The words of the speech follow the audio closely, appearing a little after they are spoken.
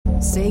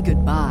Say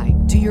goodbye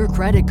to your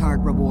credit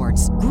card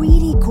rewards.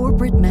 Greedy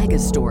corporate mega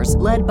stores,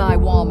 led by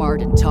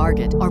Walmart and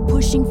Target, are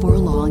pushing for a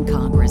law in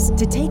Congress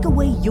to take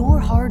away your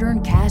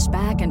hard-earned cash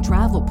back and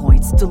travel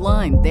points to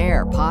line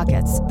their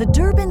pockets. The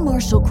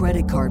Durbin-Marshall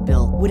credit card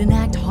bill would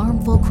enact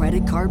harmful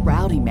credit card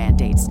routing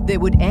mandates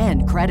that would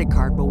end credit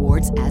card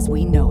rewards as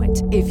we know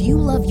it. If you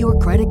love your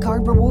credit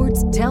card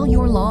rewards, tell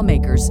your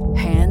lawmakers,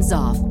 hands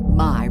off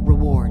my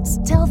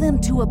rewards. Tell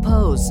them to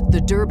oppose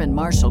the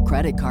Durbin-Marshall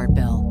credit card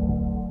bill.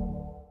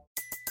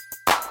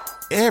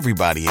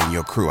 Everybody in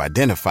your crew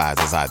identifies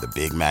as either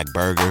Big Mac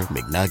Burger,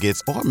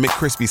 McNuggets, or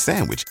McCrispy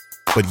Sandwich.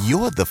 But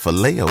you're the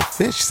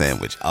Filet-O-Fish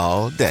Sandwich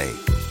all day.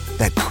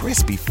 That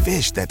crispy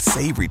fish, that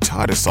savory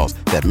tartar sauce,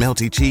 that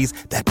melty cheese,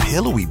 that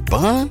pillowy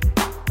bun.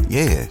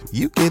 Yeah,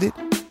 you get it.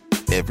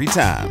 Every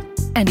time.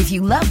 And if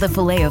you love the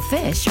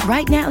Filet-O-Fish,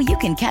 right now you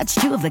can catch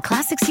two of the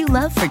classics you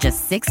love for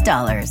just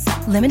 $6.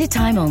 Limited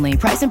time only.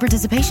 Price and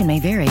participation may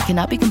vary.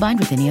 Cannot be combined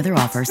with any other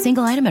offer.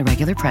 Single item at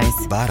regular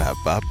price.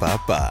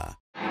 Ba-da-ba-ba-ba.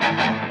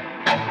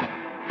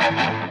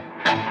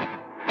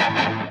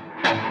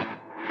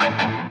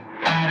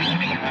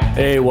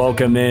 Hey,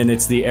 welcome in.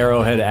 It's the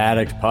Arrowhead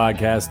Addict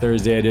Podcast,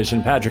 Thursday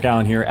edition. Patrick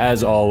Allen here,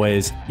 as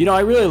always. You know, I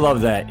really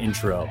love that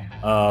intro,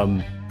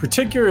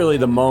 particularly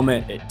the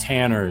moment at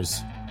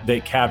Tanner's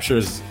that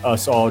captures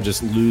us all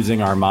just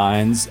losing our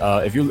minds.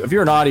 If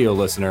you're an audio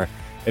listener,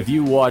 if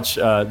you watch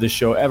this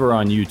show ever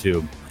on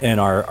YouTube and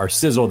our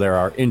sizzle there,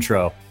 our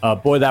intro,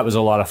 boy, that was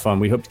a lot of fun.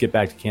 We hope to get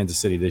back to Kansas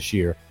City this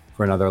year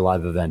for another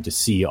live event to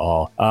see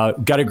all.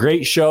 Got a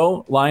great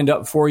show lined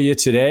up for you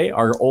today.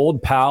 Our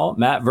old pal,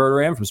 Matt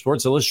Verderame from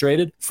Sports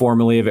Illustrated,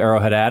 formerly of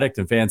Arrowhead Addict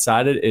and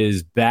Fansided,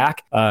 is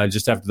back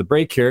just after the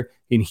break here.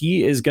 And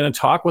he is going to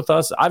talk with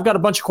us. I've got a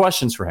bunch of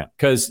questions for him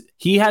because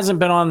he hasn't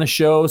been on the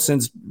show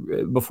since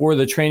before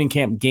the training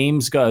camp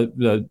games,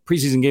 the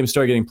preseason games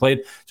started getting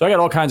played. So I got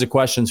all kinds of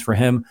questions for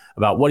him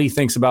about what he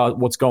thinks about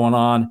what's going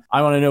on.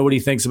 I want to know what he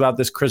thinks about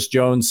this Chris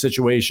Jones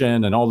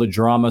situation and all the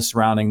drama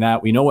surrounding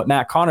that. We know what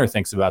Matt Connor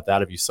thinks about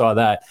that. If you saw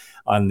that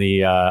on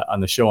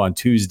the show on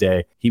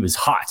Tuesday, he was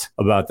hot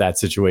about that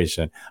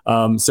situation.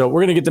 So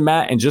we're going to get to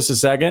Matt in just a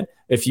second.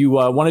 If you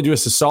want to do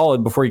us a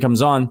solid before he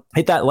comes on,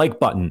 hit that like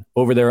button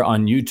over there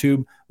on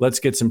YouTube. Let's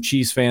get some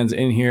Chiefs fans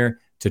in here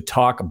to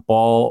talk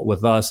ball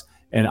with us.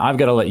 And I've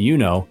got to let you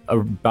know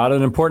about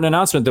an important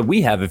announcement that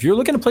we have. If you're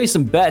looking to play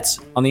some bets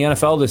on the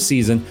NFL this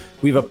season,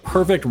 we have a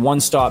perfect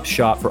one-stop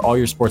shop for all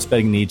your sports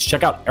betting needs.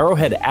 Check out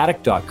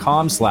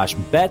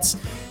arrowheadaddict.com/bets.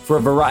 For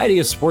a variety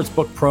of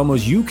sportsbook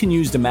promos you can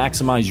use to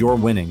maximize your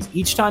winnings.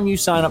 Each time you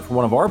sign up for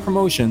one of our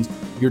promotions,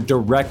 you're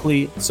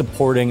directly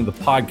supporting the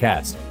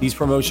podcast. These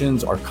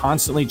promotions are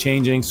constantly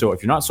changing, so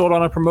if you're not sold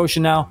on a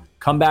promotion now,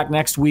 come back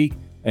next week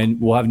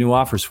and we'll have new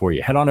offers for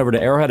you. Head on over to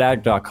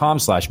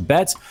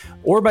arrowheadaddict.com/bets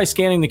or by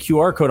scanning the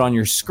QR code on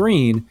your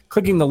screen,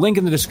 clicking the link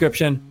in the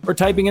description, or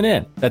typing it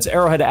in. That's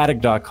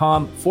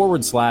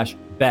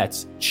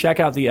arrowheadaddict.com/bets.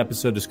 Check out the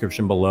episode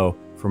description below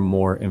for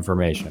more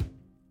information.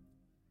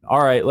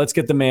 All right, let's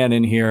get the man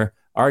in here.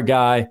 Our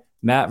guy,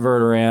 Matt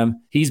Verderame.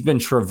 He's been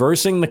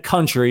traversing the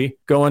country,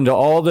 going to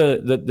all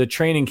the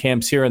training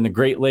camps here in the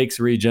Great Lakes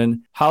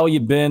region. How you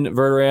been,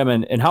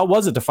 Verderame, and how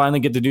was it to finally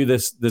get to do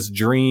this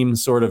dream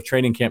sort of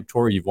training camp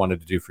tour you've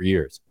wanted to do for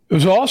years? It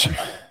was awesome.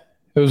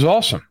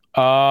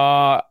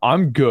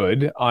 I'm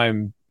good.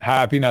 I'm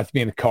happy not to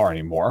be in the car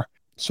anymore.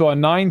 Saw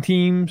 9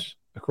 teams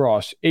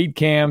across 8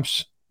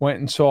 camps, went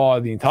and saw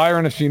the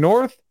entire NFC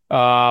North.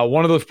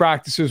 One of those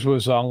practices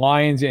was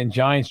Lions and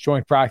Giants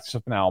joint practice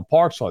up in Allen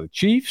Park. Saw the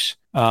Chiefs.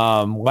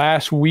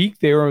 Last week,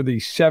 they were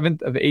the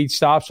 7th of 8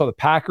 stops. Saw the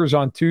Packers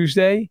on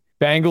Tuesday,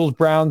 Bengals,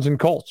 Browns, and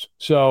Colts.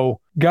 So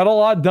got a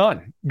lot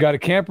done. Got a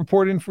camp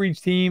report in for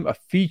each team, a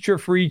feature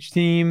for each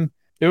team.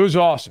 It was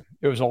awesome.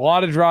 It was a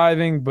lot of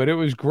driving, but it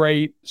was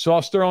great. Saw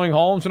Sterling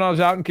Holmes when I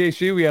was out in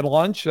KC. We had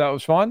lunch. That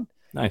was fun.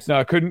 Nice. No,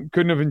 I couldn't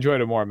have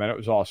enjoyed it more, man. It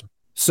was awesome.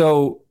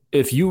 So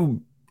if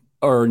you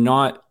are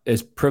not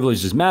as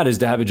privileged as Matt is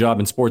to have a job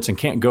in sports and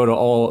can't go to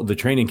all the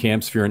training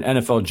camps, if you're an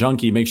NFL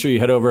junkie, make sure you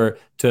head over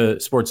to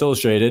Sports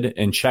Illustrated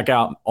and check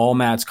out all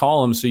Matt's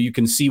columns so you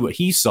can see what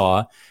he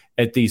saw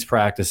at these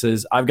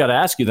practices. I've got to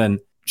ask you then,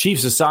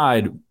 Chiefs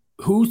aside,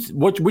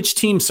 which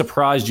team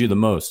surprised you the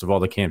most of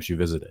all the camps you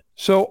visited?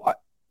 So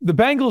the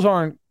Bengals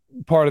aren't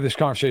part of this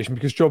conversation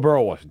because Joe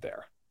Burrow wasn't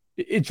there.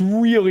 It's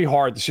really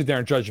hard to sit there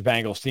and judge a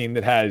Bengals team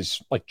that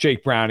has like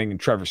Jake Browning and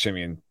Trevor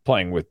Siemian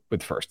playing with the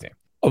first team.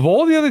 Of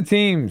all the other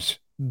teams,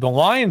 the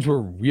Lions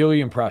were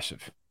really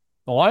impressive.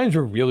 The Lions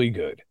were really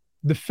good.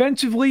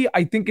 Defensively,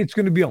 I think it's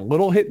going to be a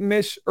little hit and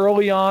miss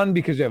early on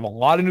because they have a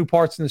lot of new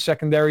parts in the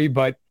secondary,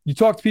 but you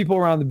talk to people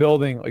around the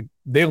building, like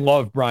they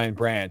love Brian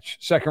Branch,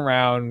 2nd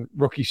round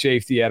rookie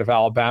safety out of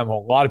Alabama. A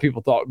lot of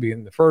people thought would be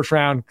in the 1st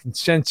round,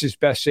 consensus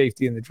best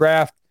safety in the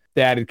draft.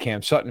 They added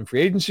Cam Sutton in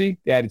free agency.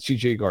 They added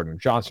C.J.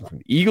 Gardner-Johnson from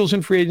the Eagles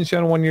in free agency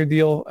on a 1-year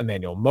deal.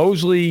 Emmanuel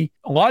Mosley.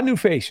 A lot of new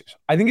faces.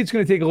 I think it's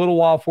going to take a little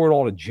while for it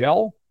all to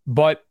gel,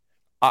 but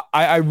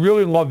I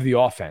really love the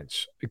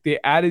offense. Like they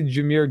added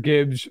Jahmyr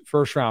Gibbs,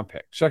 1st-round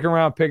pick.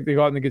 2nd-round pick, they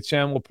got in to get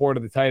Sam Laporta,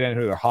 the tight end,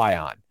 who they're high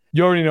on.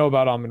 You already know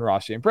about Amon-Ra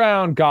St.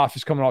 Brown. Goff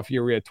is coming off a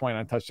year where he had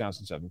 29 touchdowns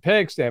and 7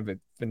 picks. They have a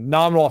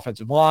phenomenal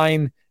offensive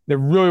line. They're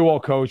really well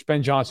coached.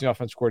 Ben Johnson, the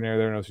offensive coordinator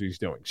there, knows what he's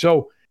doing.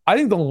 So I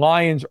think the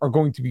Lions are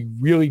going to be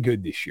really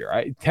good this year.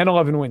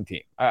 10-11 win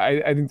team.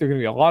 I think they're going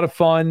to be a lot of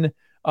fun.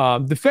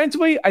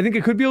 Defensively, I think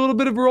it could be a little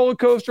bit of a roller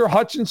coaster.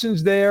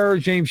 Hutchinson's there.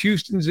 James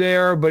Houston's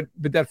there. But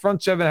that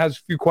front seven has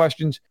a few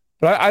questions.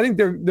 But I think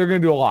they're going to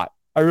do a lot.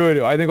 I really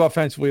do. I think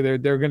offensively,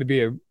 they're going to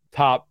be a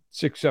top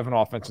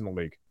 6-7 offense in the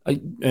league.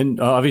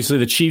 And obviously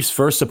the Chiefs'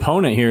 first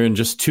opponent here in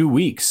just 2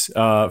 weeks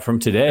from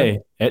today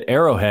at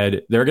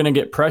Arrowhead, they're going to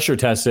get pressure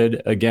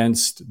tested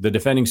against the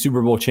defending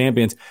Super Bowl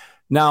champions.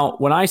 Now,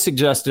 when I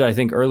suggested, I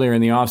think earlier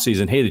in the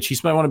offseason, hey, the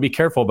Chiefs might want to be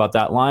careful about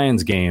that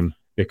Lions game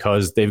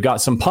because they've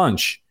got some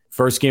punch.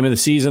 First game of the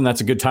season,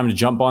 that's a good time to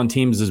jump on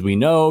teams, as we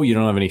know. You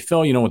don't have any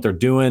fill. You know what they're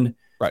doing.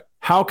 Right.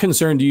 How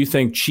concerned do you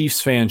think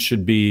Chiefs fans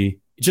should be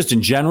just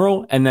in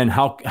general? And then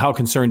how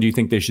concerned do you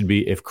think they should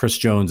be if Chris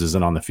Jones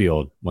isn't on the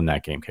field when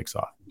that game kicks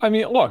off? I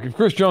mean, look, if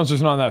Chris Jones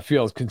isn't on that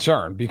field, it's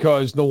concerned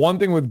because the one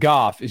thing with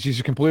Goff is he's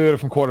a completely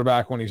different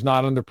quarterback when he's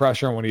not under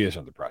pressure and when he is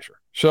under pressure.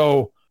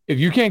 So if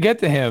you can't get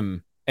to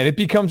him and it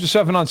becomes a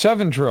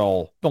 7-on-7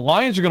 drill, the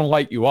Lions are going to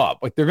light you up.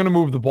 Like, they're going to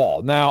move the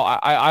ball. Now,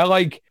 I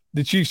like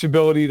the Chiefs'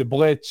 ability to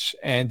blitz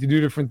and to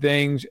do different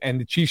things, and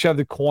the Chiefs have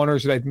the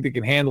corners that I think they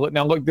can handle it.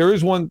 Now, look, there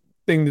is one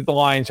thing that the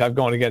Lions have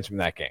going against them in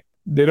that game.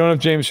 They don't have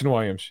Jameson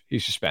Williams.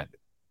 He's suspended.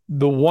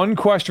 The one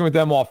question with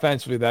them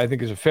offensively that I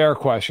think is a fair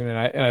question,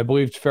 and I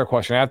believe it's a fair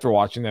question after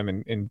watching them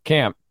in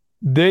camp,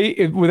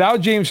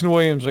 without Jameson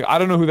Williams, like, I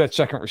don't know who that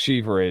second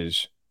receiver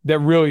is that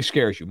really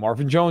scares you.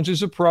 Marvin Jones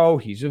is a pro.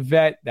 He's a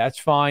vet. That's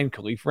fine.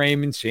 Khalif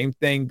Raymond, same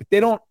thing. But they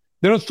don't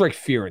strike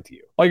fear into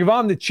you. Like, if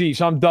I'm the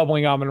Chiefs, I'm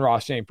doubling Amon-Ra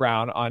St.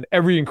 Brown on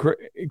every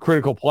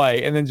critical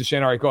play and then just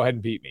saying, all right, go ahead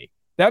and beat me.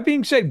 That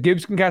being said,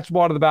 Gibbs can catch the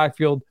ball out of the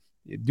backfield.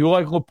 You do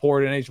like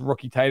Laporte, and he's a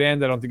rookie tight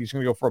end. I don't think he's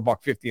going to go for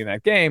 $150 in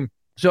that game.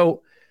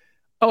 So,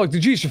 look,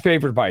 the Chiefs are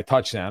favored by a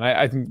touchdown.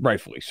 I think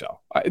rightfully so.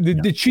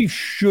 The Chiefs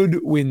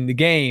should win the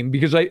game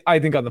because I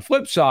think on the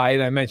flip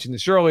side, I mentioned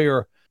this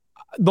earlier,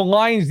 the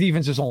Lions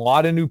defense has a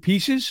lot of new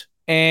pieces,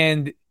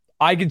 and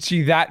I could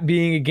see that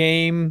being a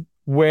game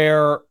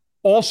where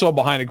also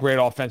behind a great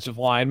offensive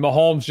line,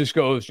 Mahomes just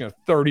goes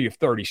 30 of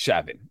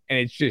 37, and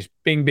it's just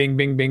bing, bing,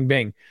 bing, bing,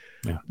 bing.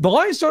 Yeah. The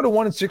Lions started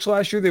 1-6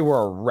 last year. They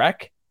were a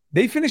wreck.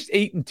 They finished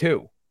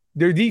 8-2.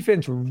 Their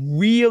defense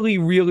really,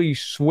 really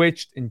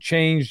switched and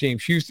changed.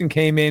 James Houston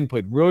came in,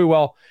 played really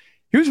well.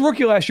 He was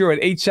rookie last year at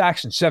 8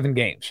 sacks in 7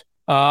 games.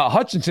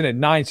 Hutchinson had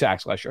 9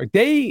 sacks last year.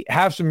 They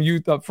have some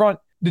youth up front.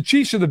 The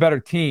Chiefs are the better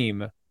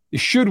team. They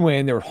should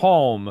win. They're at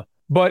home.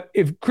 But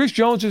if Chris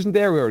Jones isn't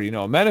there, we already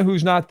know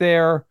Menahu's not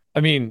there. I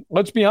mean,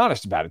 let's be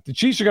honest about it. The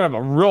Chiefs are going to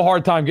have a real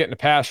hard time getting a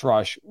pass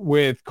rush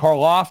with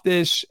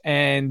Karlaftis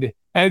and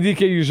Adike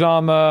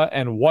Uzama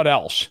and what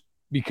else?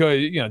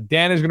 Because,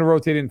 Dan is going to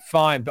rotate in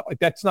fine, but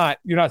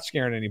you're not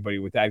scaring anybody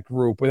with that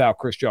group without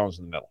Chris Jones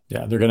in the middle.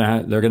 Yeah, they're going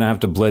to have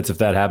to blitz if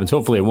that happens.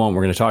 Hopefully it won't.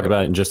 We're going to talk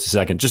about it in just a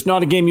second. Just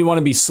not a game you want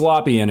to be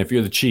sloppy in if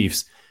you're the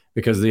Chiefs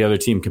because the other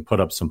team can put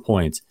up some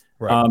points.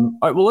 Right. All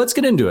right, well, let's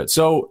get into it.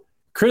 So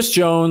Chris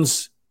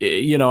Jones,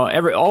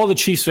 all the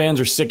Chiefs fans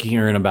are sick of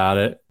hearing about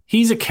it.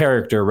 He's a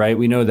character, right?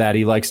 We know that.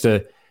 He likes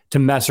to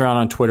mess around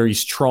on Twitter.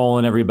 He's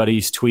trolling everybody.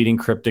 He's tweeting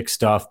cryptic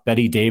stuff,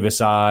 Betty Davis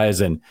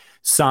eyes, and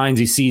signs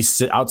he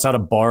sees outside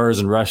of bars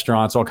and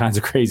restaurants, all kinds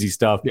of crazy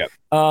stuff. Yeah.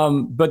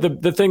 But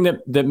the thing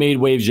that made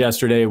waves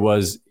yesterday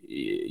was,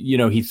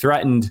 he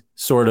threatened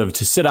sort of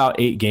to sit out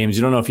 8 games.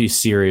 You don't know if he's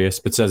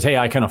serious, but says, hey,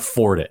 I can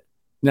afford it.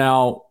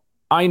 Now,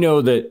 I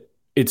know that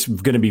it's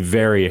going to be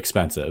very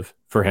expensive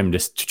for him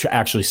to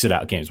actually sit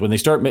out games. When they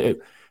start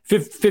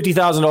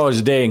 $50,000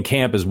 a day in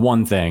camp is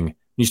one thing.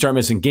 You start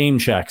missing game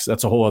checks,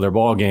 that's a whole other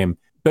ball game.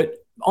 But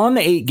on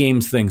the 8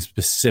 games thing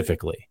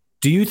specifically,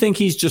 do you think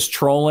he's just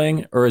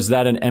trolling, or is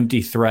that an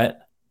empty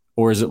threat,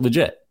 or is it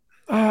legit?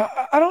 I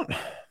don't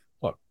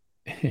look.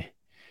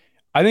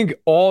 I think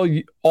all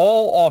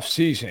off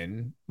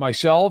season,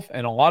 myself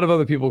and a lot of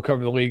other people who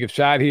cover the league have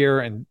sat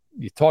here and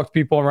you talk to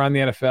people around the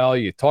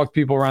NFL, you talk to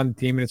people around the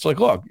team, and it's like,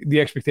 look,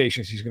 the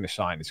expectation is he's going to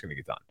sign, it's going to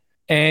get done.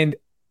 And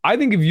I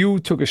think if you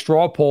took a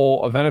straw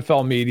poll of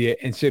NFL media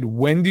and said,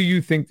 when do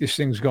you think this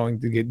thing's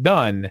going to get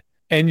done?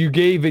 And you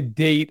gave a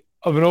date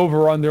of an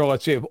over-under,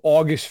 let's say, of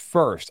August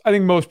 1st, I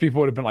think most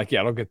people would have been like,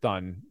 yeah, it'll get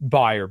done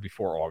by or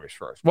before August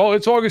 1st. Well,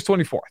 it's August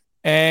 24th,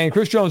 and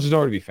Chris Jones is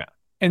nowhere to be found.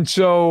 And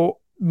so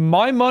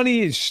my money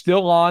is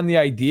still on the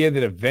idea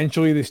that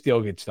eventually this deal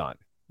gets done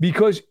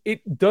because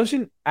it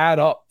doesn't add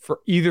up for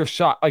either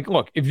side. Like,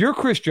 look, if you're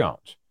Chris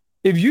Jones,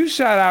 if you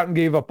sat out and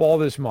gave up all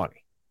this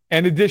money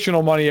and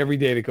additional money every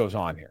day that goes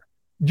on here,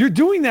 you're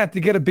doing that to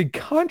get a big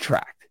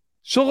contract.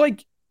 So,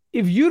 like,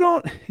 if you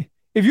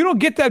don't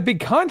get that big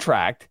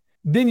contract,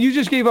 then you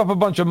just gave up a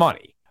bunch of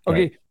money.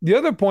 Okay. Right. The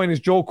other point is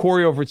Joel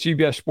Corey over at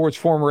CBS Sports,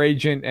 former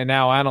agent and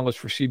now analyst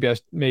for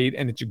CBS, made,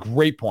 and it's a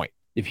great point.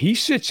 If he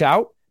sits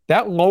out,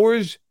 that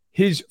lowers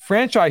his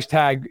franchise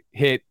tag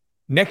hit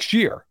next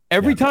year.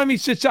 Every time he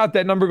sits out,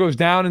 that number goes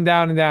down and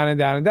down and down and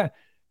down and down.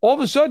 All of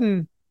a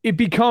sudden, it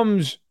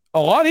becomes a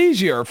lot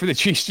easier for the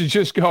Chiefs to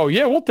just go,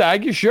 yeah, we'll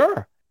tag you,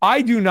 sure.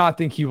 I do not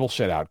think he will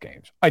sit out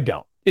games. I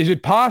don't. Is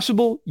it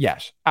possible?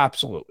 Yes,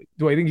 absolutely.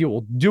 Do I think he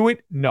will do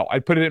it? No.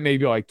 I'd put it at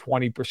maybe like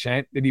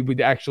 20% that he would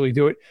actually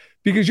do it,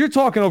 because you're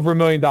talking over $1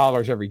 million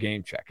every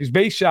game check. His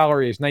base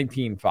salary is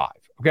 $19.5.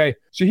 Okay.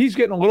 So he's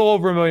getting a little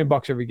over $1 million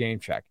every game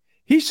check.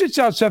 He sits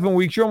out 7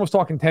 weeks. You're almost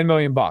talking $10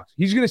 million.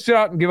 He's going to sit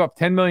out and give up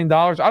 $10 million.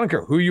 I don't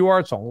care who you are.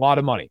 It's a lot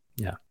of money.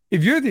 Yeah.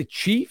 If you're the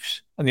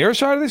Chiefs on the other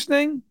side of this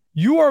thing,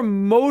 you are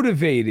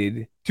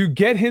motivated to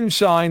get him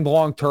signed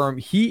long-term.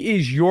 He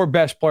is your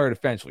best player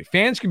defensively.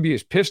 Fans can be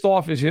as pissed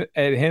off at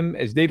him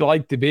as they'd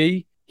like to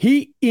be.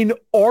 He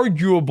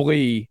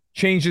inarguably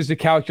changes the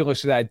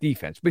calculus of that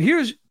defense. But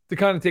here's to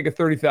kind of take a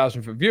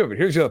 30,000-foot view of it.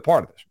 Here's the other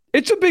part of this.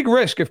 It's a big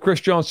risk if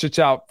Chris Jones sits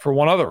out for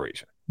one other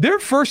reason. Their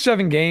first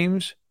 7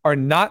 games are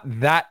not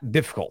that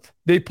difficult.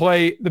 They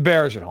play the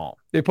Bears at home.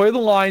 They play the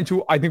Lions,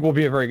 who I think will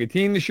be a very good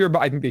team this year, but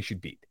I think they should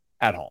beat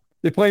at home.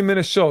 They play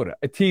Minnesota,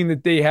 a team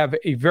that they have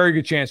a very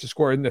good chance to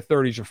score in the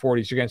 30s or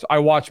 40s against. I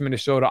watch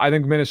Minnesota. I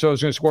think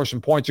Minnesota's going to score some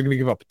points. They're going to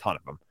give up a ton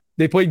of them.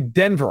 They play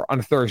Denver on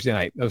a Thursday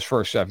night, those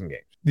first 7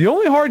 games. The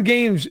only hard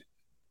games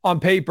on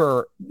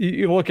paper,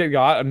 you look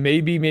at,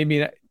 maybe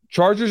not.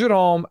 Chargers at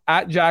home,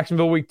 at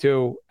Jacksonville week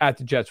 2, at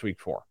the Jets week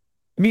 4.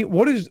 I mean,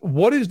 what is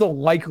the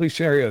likely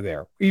scenario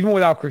there? Even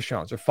without Chris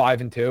Jones, they're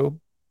 5-2.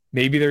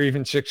 Maybe they're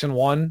even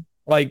 6-1.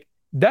 Like,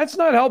 that's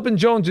not helping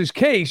Jones's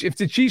case if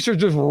the Chiefs are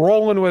just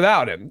rolling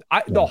without him.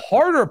 The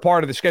harder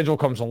part of the schedule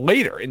comes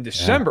later in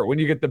December when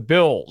you get the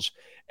Bills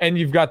and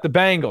you've got the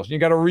Bengals and you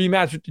got a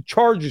rematch with the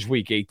Chargers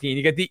week 18.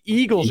 You get the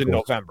Eagles in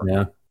November.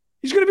 Yeah.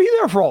 He's going to be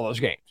there for all those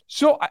games.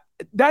 So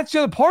that's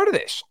the other part of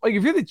this. Like,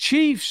 if you're the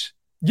Chiefs,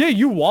 yeah,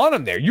 you want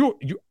him there. You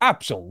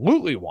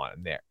absolutely want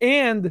him there.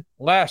 And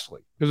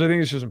lastly, because I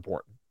think this is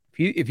important,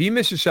 if he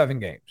misses 7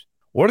 games,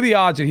 what are the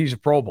odds that he's a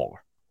Pro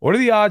Bowler? What are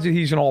the odds that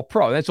he's an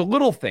all-pro? That's a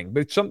little thing,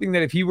 but it's something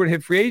that if he were to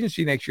hit free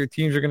agency next year,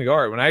 teams are going to go,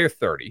 all right, well, now you're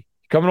 30.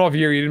 Coming off a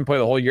year, you didn't play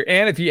the whole year.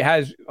 And if he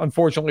has,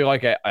 unfortunately,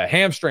 like a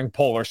hamstring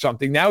pull or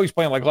something, now he's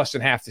playing like less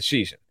than half the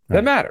season. Right.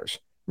 That matters.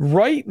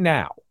 Right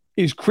now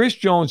is Chris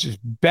Jones'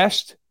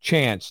 best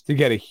chance to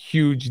get a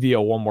huge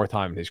deal one more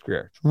time in his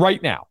career.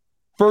 Right now.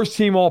 First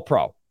team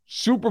all-pro.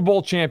 Super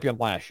Bowl champion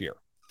last year.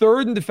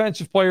 3rd in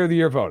Defensive Player of the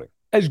Year voting.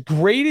 As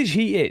great as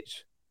he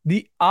is,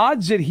 the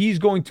odds that he's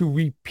going to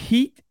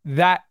repeat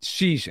that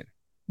season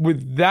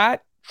with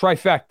that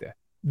trifecta,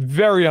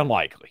 very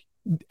unlikely.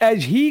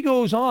 As he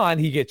goes on,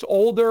 he gets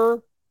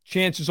older.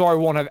 Chances are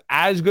he won't have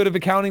as good of a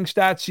counting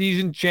stats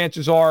season.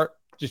 Chances are,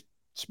 just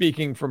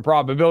speaking from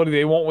probability,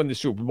 they won't win the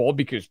Super Bowl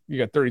because you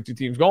got 32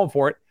 teams going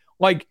for it.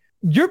 Like,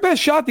 your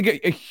best shot to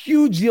get a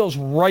huge deal is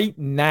right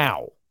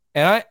now.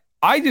 And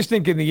I just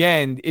think in the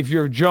end, if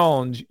you're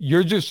Jones,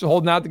 you're just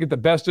holding out to get the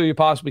best deal you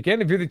possibly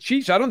can. If you're the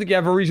Chiefs, I don't think you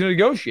have a reason to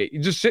negotiate.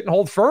 You just sit and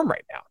hold firm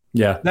right now.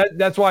 Yeah.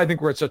 That's why I think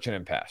we're at such an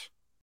impasse.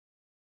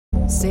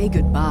 Say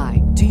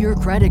goodbye to your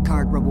credit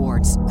card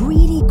rewards.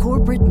 Greedy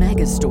corporate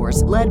mega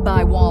stores, led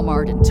by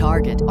Walmart and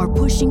Target, are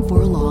pushing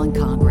for a law in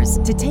Congress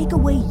to take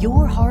away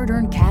your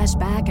hard-earned cash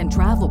back and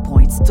travel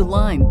points to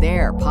line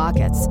their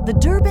pockets. The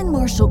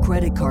Durbin-Marshall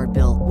credit card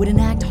bill would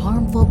enact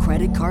harmful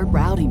credit card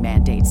routing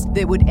mandates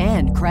that would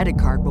end credit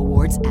card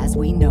rewards as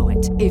we know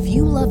it. If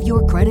you love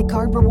your credit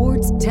card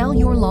rewards, tell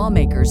your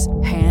lawmakers,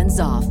 hands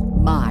off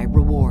my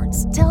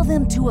rewards. Tell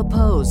them to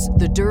oppose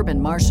the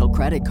Durbin-Marshall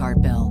credit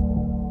card bill.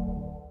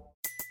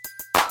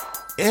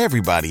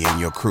 Everybody in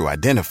your crew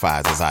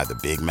identifies as either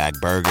Big Mac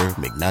Burger,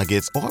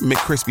 McNuggets, or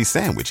McCrispy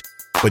Sandwich.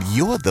 But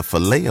you're the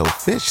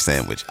Filet-O-Fish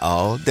Sandwich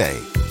all day.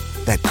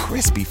 That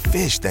crispy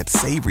fish, that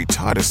savory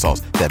tartar sauce,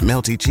 that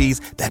melty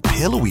cheese, that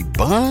pillowy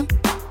bun.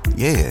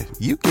 Yeah,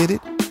 you get it.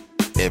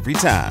 Every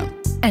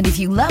time. And if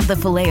you love the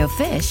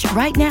Filet-O-Fish,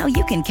 right now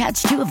you can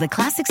catch 2 of the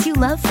classics you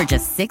love for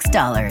just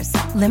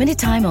 $6. Limited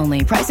time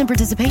only. Price and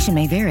participation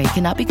may vary.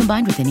 Cannot be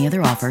combined with any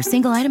other offer.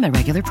 Single item at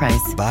regular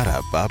price.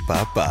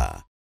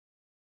 Ba-da-ba-ba-ba.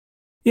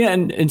 Yeah,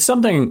 and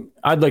something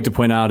I'd like to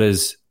point out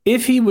is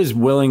if he was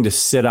willing to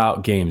sit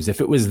out games,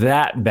 if it was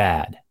that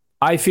bad,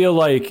 I feel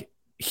like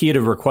he'd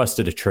have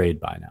requested a trade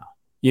by now.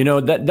 You know,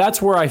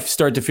 that's where I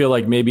start to feel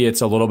like maybe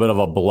it's a little bit of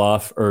a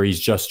bluff or he's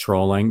just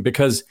trolling,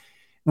 because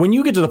when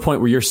you get to the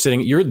point where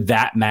you're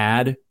that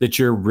mad that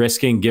you're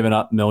risking giving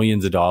up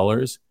millions of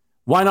dollars,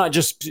 why not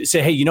just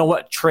say, hey, you know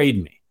what?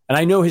 Trade me. And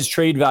I know his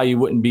trade value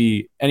wouldn't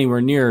be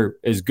anywhere near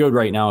as good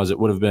right now as it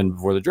would have been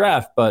before the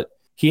draft, but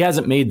he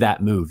hasn't made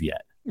that move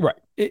yet. Right.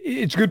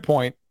 It's a good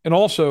point. And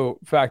also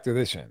factor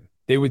this in.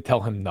 They would tell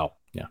him no.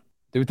 Yeah.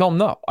 They would tell him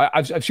no.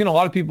 I've seen a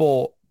lot of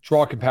people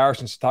draw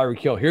comparisons to Tyreek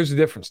Hill. Here's the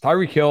difference.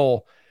 Tyreek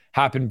Hill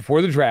happened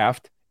before the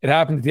draft. It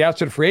happened at the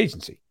outset of free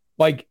agency.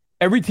 Like,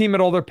 every team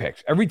had all their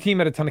picks. Every team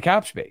had a ton of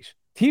cap space.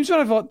 Teams don't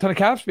have a ton of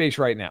cap space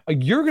right now.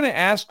 Like, you're going to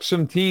ask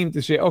some team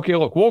to say, okay,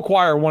 look, we'll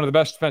acquire one of the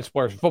best defensive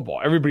players in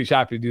football. Everybody's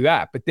happy to do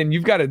that. But then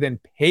you've got to then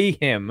pay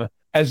him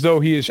as though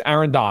he is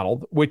Aaron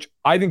Donald, which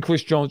I think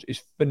Chris Jones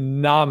is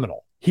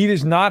phenomenal. He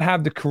does not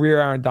have the career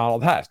Aaron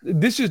Donald has.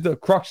 This is the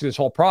crux of this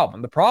whole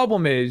problem. The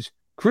problem is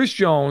Chris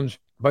Jones,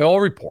 by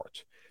all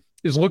reports,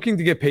 is looking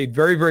to get paid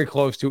very, very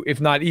close to,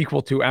 if not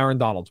equal to, Aaron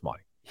Donald's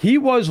money. He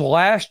was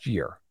last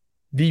year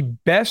the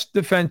best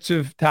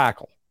defensive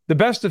tackle, the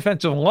best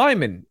defensive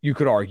lineman, you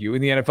could argue,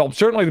 in the NFL,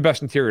 certainly the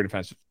best interior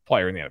defensive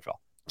player in the NFL.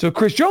 So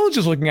Chris Jones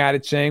is looking at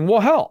it saying, well,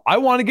 hell, I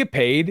want to get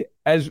paid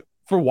as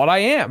for what I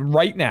am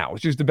right now,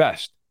 which is the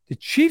best. The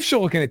Chiefs are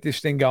looking at this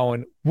thing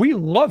going, we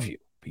love you,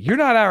 but you're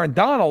not Aaron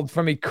Donald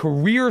from a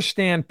career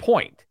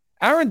standpoint.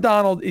 Aaron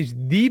Donald is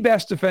the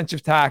best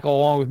defensive tackle,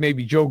 along with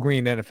maybe Joe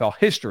Green in NFL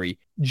history.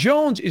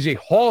 Jones is a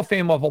Hall of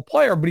Fame level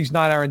player, but he's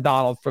not Aaron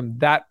Donald from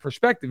that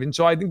perspective. And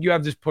so I think you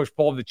have this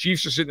push-pull. The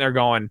Chiefs are sitting there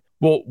going,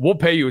 well, we'll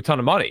pay you a ton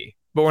of money,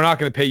 but we're not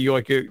going to pay you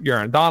like you're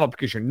Aaron Donald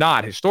because you're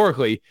not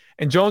historically.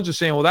 And Jones is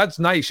saying, well, that's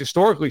nice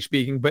historically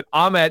speaking, but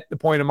I'm at the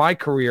point in my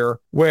career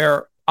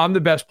where I'm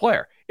the best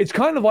player. It's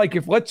kind of like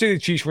if, let's say, the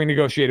Chiefs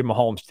renegotiated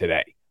Mahomes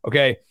today,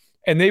 okay?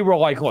 And they were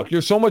like, look,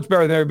 you're so much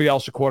better than everybody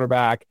else at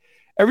quarterback.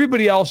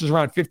 Everybody else is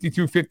around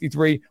 52,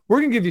 53. We're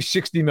going to give you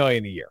 $60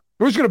 million a year.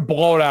 We're just going to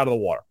blow it out of the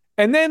water.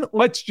 And then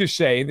let's just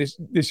say, and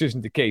this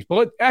isn't the case, but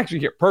let's actually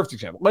get a perfect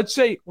example. Let's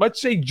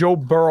say Joe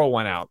Burrow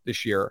went out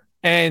this year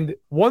and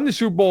won the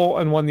Super Bowl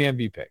and won the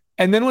MVP.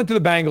 And then went to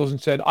the Bengals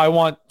and said, I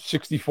want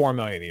 $64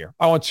 million a year.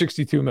 I want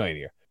 $62 million a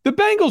year. The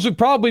Bengals would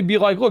probably be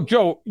like, look,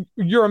 Joe,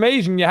 you're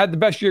amazing. You had the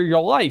best year of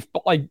your life,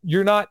 but like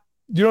you're not,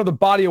 the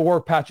body of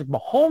work Patrick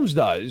Mahomes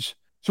does.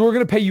 So we're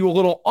going to pay you a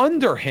little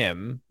under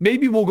him.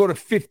 Maybe we'll go to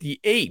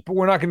 58, but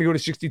we're not going to go to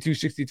 62,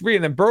 63.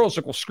 And then Burrow's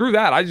like, well, screw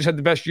that. I just had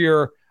the best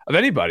year of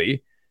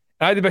anybody.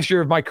 I had the best year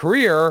of my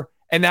career,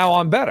 and now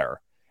I'm better.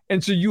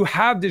 And so you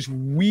have this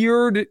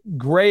weird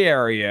gray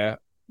area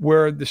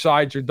where the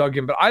sides are dug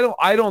in. But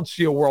I don't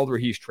see a world where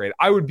he's traded.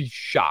 I would be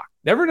shocked.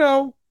 Never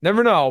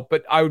know,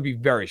 but I would be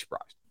very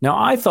surprised. Now,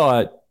 I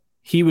thought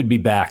he would be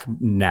back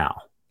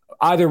now,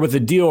 either with a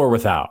deal or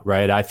without,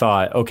 right? I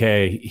thought,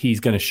 okay,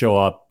 he's going to show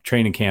up,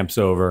 training camp's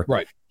over.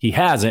 Right. He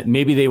hasn't.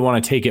 Maybe they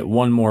want to take it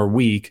one more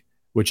week,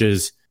 which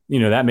is,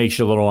 that makes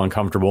you a little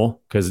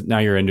uncomfortable because now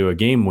you're into a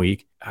game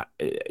week.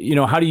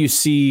 How do you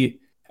see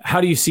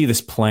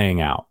this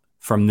playing out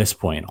from this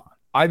point on?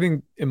 I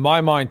think in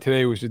my mind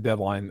today was the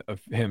deadline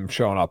of him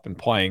showing up and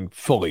playing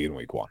fully in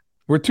week one.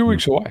 We're 2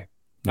 weeks away.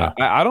 Yeah.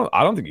 I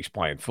don't think he's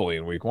playing fully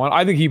in week one.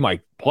 I think he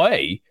might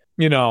play,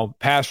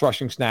 pass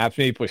rushing snaps,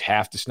 maybe plays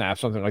half the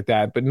snaps, something like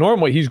that. But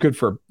normally he's good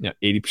for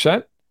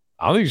 80%.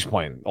 I don't think he's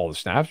playing all the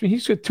snaps. I mean,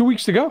 he's got 2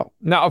 weeks to go.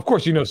 Now, of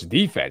course, he knows the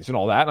defense and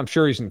all that, and I'm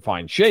sure he's in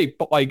fine shape.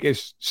 But like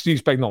as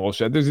Steve Spagnuolo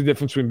said, there's a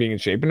difference between being in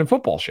shape and in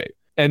football shape.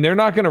 And they're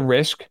not going to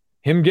risk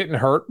him getting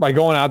hurt by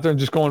going out there and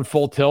just going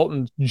full tilt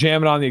and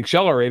jamming on the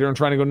accelerator and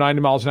trying to go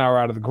 90 miles an hour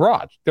out of the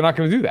garage. They're not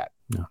going to do that.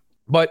 No.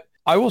 But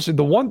I will say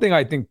the one thing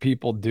I think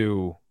people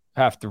do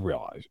have to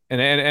realize,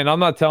 and I'm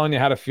not telling you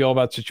how to feel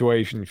about the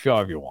situation, you feel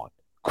however you want.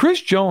 Chris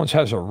Jones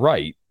has a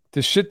right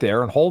to sit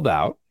there and hold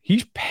out.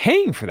 He's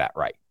paying for that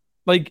right.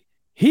 Like,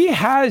 he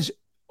has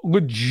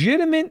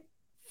legitimate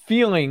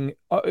feelings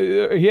of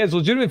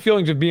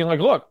being like,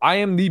 look, I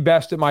am the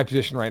best at my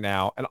position right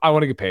now, and I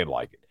want to get paid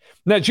like it.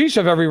 Now, Chiefs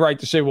have every right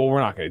to say, well,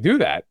 we're not going to do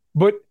that.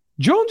 But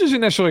Jones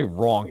isn't necessarily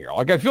wrong here.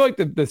 Like, I feel like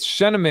the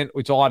sentiment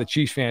with a lot of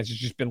Chiefs fans has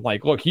just been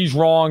like, look, he's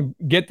wrong.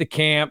 Get the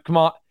camp. Come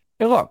on.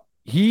 And look,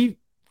 he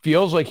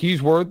feels like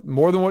he's worth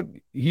more than what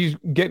he's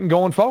getting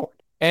going forward.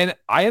 And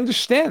I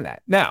understand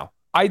that. Now,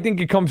 I think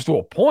it comes to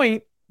a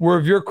point where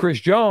if you're Chris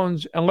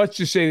Jones, and let's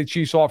just say the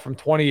Chiefs offer him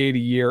 $28 a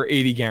year,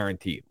 $80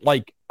 guaranteed.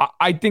 Like,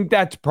 I think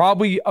that's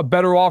probably a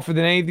better offer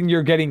than anything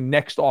you're getting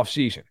next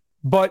offseason.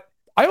 But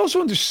I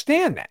also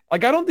understand that.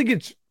 Like, I don't think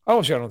it's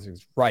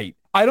right.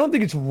 I don't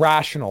think it's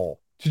rational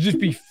to just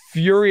be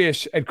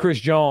furious at Chris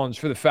Jones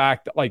for the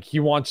fact that, like, he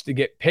wants to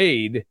get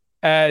paid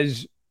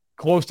as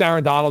close to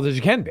Aaron Donald as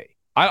he can be.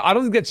 I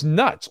don't think that's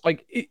nuts.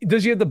 Like,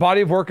 does he have the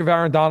body of work of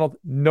Aaron Donald?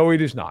 No, he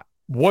does not.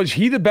 Was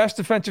he the best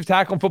defensive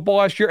tackle in football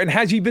last year? And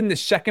has he been the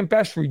second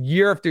best for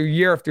year after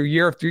year after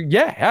year after year?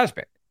 Yeah, has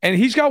been. And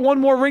he's got one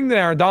more ring than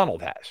Aaron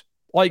Donald has.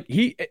 Like,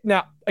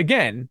 now,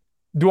 again,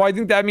 do I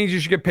think that means you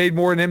should get paid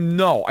more than him?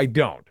 No, I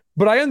don't.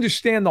 But I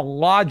understand the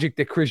logic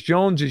that Chris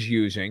Jones is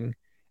using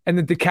and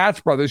that the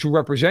Katz brothers, who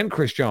represent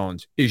Chris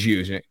Jones, is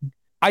using.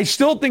 I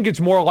still think it's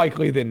more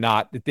likely than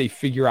not that they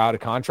figure out a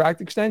contract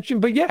extension.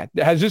 But yeah,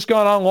 has this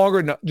gone on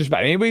longer than just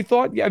about anybody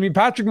thought? Yeah, I mean,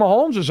 Patrick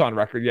Mahomes was on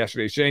record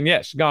yesterday saying,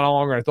 yes, it's gone on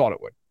longer than I thought it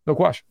would. No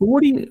question.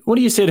 What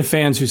do you say to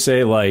fans who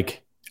say,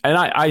 like, and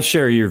I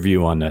share your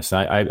view on this.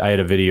 I had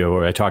a video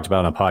where I talked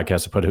about on a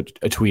podcast. I put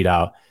a tweet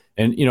out,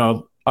 and,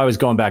 I was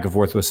going back and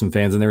forth with some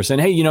fans, and they were saying,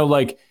 hey,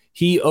 like,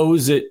 he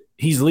owes it.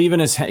 He's leaving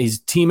his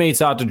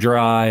teammates out to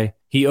dry.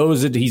 He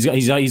owes it.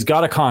 He's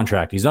got a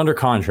contract. He's under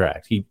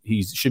contract.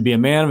 He should be a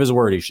man of his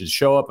word. He should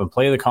show up and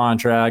play the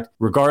contract,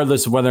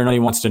 regardless of whether or not he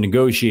wants to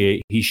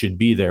negotiate. He should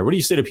be there. What do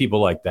you say to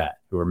people like that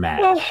who are mad?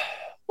 Well,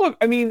 look,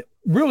 I mean,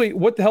 really,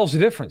 what the hell's the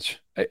difference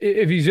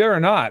if he's there or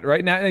not?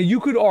 Right now,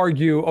 you could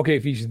argue, okay,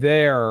 if he's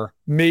there,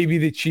 maybe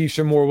the Chiefs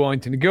are more willing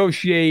to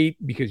negotiate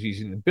because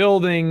he's in the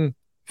building.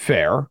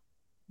 Fair.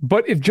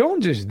 But if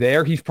Jones is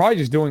there, he's probably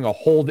just doing a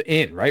hold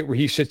in, right, where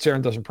he sits there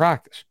and doesn't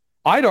practice.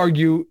 I'd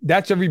argue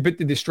that's every bit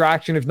the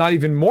distraction, if not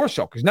even more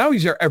so, because now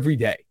he's there every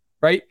day,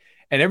 right?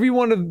 And every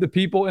one of the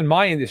people in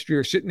my industry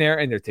are sitting there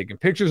and they're taking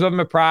pictures of him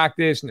at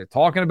practice and they're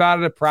talking about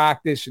it at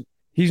practice.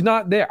 He's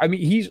not there. I mean,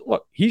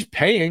 he's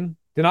paying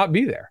to not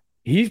be there.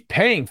 He's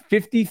paying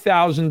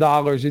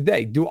 $50,000 a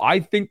day. Do I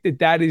think that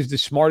that is the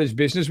smartest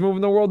business move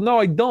in the world? No,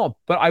 I don't.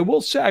 But I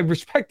will say I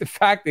respect the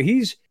fact that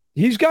he's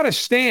got a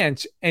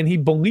stance and he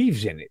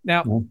believes in it.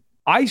 Now,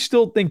 I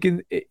still think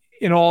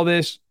in all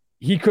this,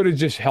 he could have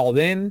just held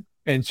in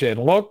and said,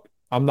 look,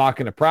 I'm not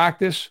going to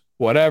practice,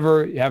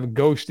 whatever. You have a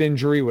ghost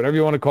injury, whatever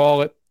you want to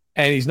call it.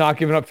 And he's not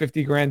giving up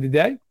 $50,000 a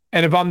day.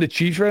 And if I'm the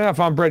Chiefs right now,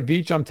 if I'm Brett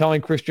Veach, I'm telling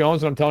Chris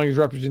Jones and I'm telling his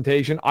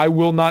representation, I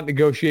will not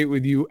negotiate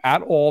with you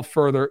at all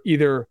further,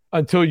 either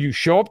until you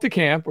show up to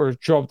camp or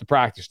show up to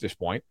practice at this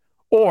point,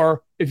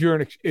 or if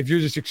you're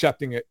just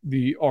accepting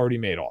the already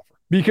made offer.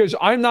 Because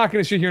I'm not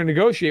going to sit here and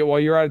negotiate while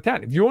you're out of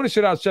town. If you want to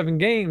sit out 7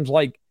 games,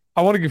 like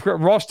I want to give credit,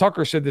 Ross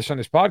Tucker said this on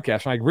his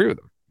podcast, and I agree with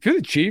him. If you're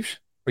the Chiefs,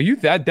 are you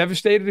that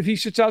devastated if he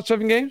sits out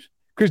 7 games?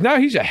 Because now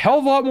he's a hell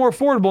of a lot more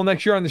affordable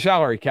next year on the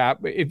salary cap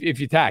if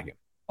you tag him.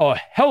 A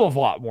hell of a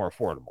lot more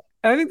affordable.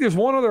 And I think there's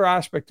one other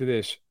aspect to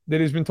this that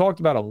has been talked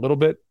about a little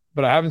bit,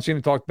 but I haven't seen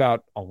it talked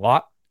about a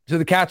lot. So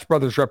the Katz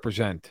brothers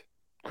represent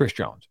Chris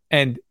Jones.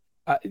 And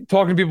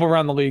talking to people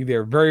around the league,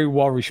 they're very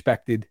well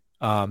respected.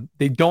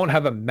 They don't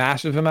have a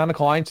massive amount of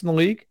clients in the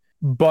league,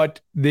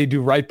 but they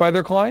do right by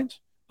their clients.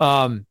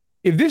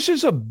 If this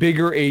is a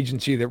bigger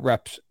agency that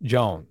reps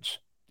Jones,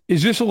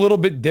 is this a little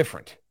bit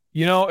different?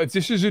 You know, if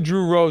this is a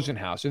Drew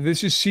Rosenhaus, if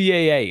this is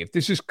CAA, if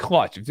this is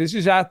Clutch, if this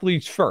is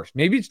Athletes First,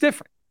 maybe it's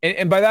different.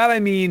 And by that,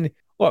 I mean,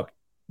 look,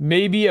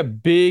 maybe a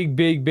big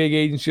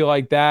agency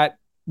like that,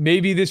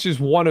 maybe this is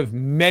one of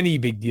many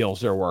big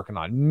deals they're working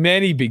on,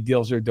 many big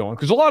deals they're doing.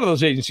 Because a lot of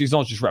those agencies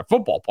don't just rep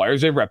football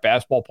players. They rep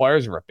basketball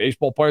players, they rep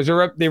baseball players,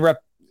 they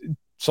rep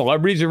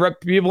celebrities, they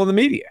rep people in the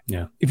media.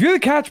 Yeah. If you're the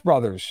Katz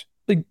brothers,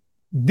 like,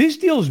 this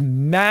deal is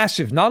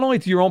massive, not only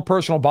to your own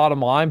personal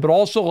bottom line, but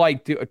also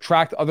like to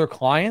attract other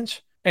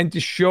clients and to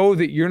show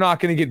that you're not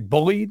going to get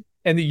bullied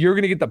and that you're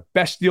going to get the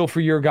best deal for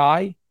your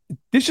guy.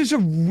 This is a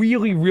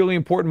really, really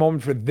important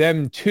moment for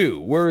them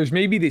too. Whereas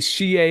maybe the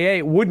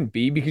CAA wouldn't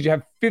be, because you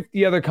have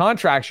 50 other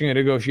contracts you're going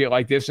to negotiate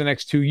like this in the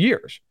next 2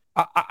 years.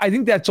 I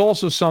think that's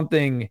also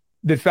something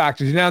that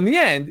factors in. Now, in the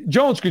end,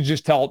 Jones could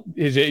just tell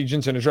his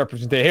agents and his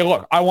representative, hey,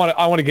 look, I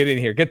want to get in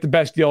here, get the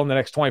best deal in the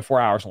next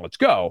 24 hours and let's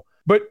go.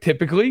 But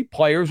typically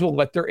players will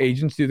let their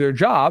agents do their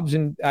jobs.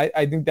 And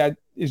I think that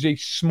is a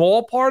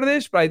small part of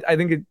this, but I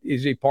think it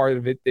is a part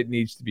of it that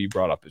needs to be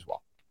brought up as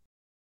well.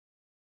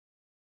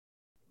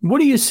 What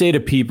do you say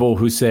to people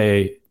who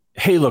say,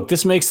 hey, look,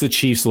 this makes the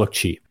Chiefs look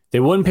cheap? They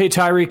wouldn't pay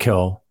Tyreek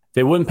Hill.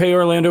 They wouldn't pay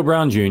Orlando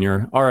Brown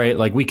Jr. All right,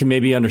 like, we can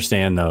maybe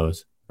understand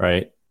those,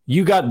 right?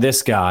 You got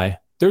this guy.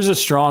 There's a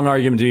strong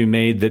argument to be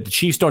made that the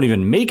Chiefs don't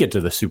even make it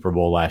to the Super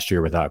Bowl last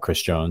year without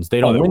Chris Jones. They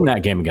don't win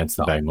that game against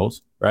the Bengals,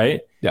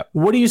 right? Yeah.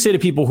 What do you say to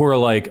people who are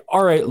like,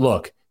 all right,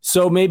 look,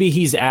 so maybe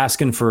he's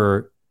asking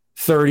for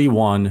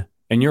 31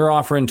 and you're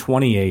offering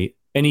 28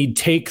 and he'd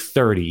take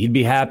 30. He'd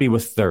be happy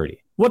with 30.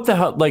 What the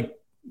hell? Like,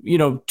 you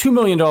know, $2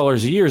 million a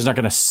year is not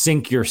going to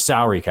sink your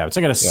salary cap. It's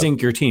not going to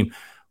sink your team.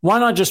 Why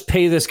not just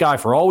pay this guy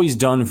for all he's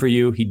done for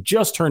you? He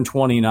just turned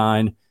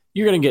 29.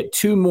 You're going to get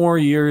 2 more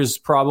years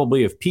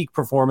probably of peak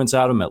performance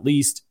out of him at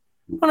least.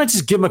 Why not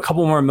just give him a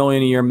couple more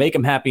million a year, make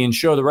him happy, and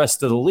show the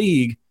rest of the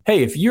league,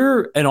 hey, if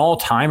you're an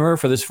all-timer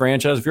for this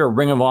franchise, if you're a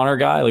Ring of Honor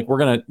guy, like, we're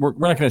not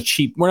going to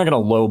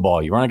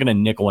lowball you. We're not going to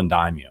nickel and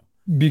dime you.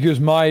 Because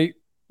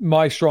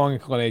my strong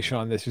inclination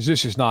on this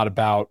is not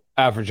about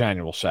average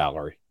annual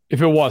salary.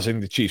 If it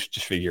wasn't, the Chiefs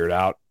just figure it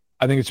out.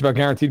 I think it's about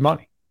guaranteed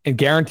money. And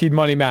guaranteed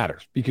money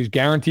matters, because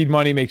guaranteed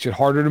money makes it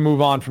harder to move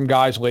on from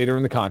guys later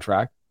in the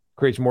contract,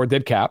 creates more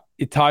dead cap.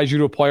 It ties you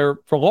to a player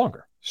for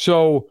longer.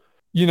 So,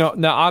 you know,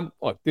 now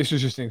this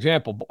is just an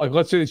example, but like,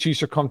 let's say the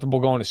Chiefs are comfortable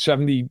going to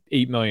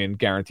 $78 million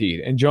guaranteed.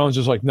 And Jones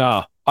is like,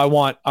 nah, I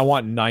want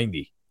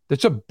 90.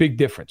 That's a big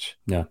difference.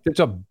 Yeah. That's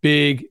a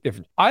big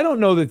difference. I don't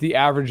know that the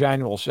average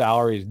annual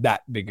salary is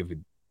that big of a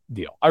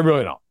deal. I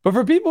really don't. But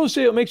for people who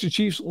say it makes the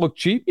Chiefs look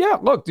cheap, yeah,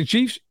 look, the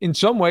Chiefs in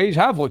some ways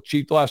have looked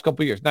cheap the last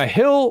couple of years. Now,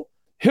 Hill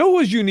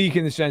was unique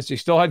in the sense they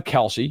still had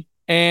Kelsey,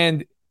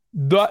 and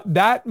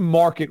that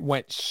market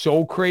went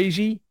so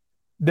crazy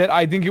that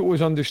I think it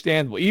was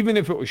understandable. Even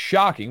if it was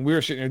shocking, we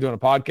were sitting there doing a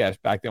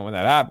podcast back then when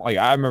that happened. Like,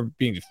 I remember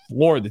being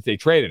floored that they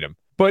traded him.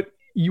 But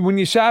when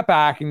you sat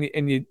back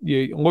and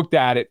you looked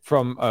at it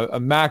from a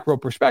macro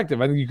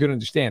perspective, I think you could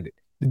understand it.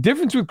 The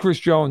difference with Chris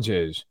Jones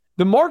is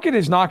the market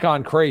has not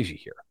gone crazy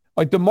here.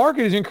 Like, the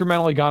market has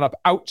incrementally gone up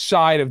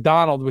outside of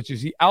Donald, which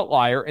is the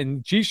outlier, and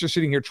the Chiefs are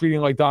sitting here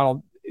treating like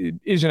Donald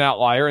is an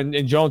outlier, and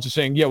Jones is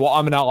saying, yeah, well,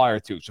 I'm an outlier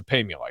too, so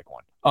pay me like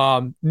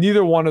one.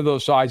 Neither one of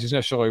those sides is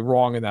necessarily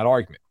wrong in that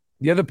argument.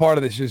 The other part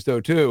of this is, though,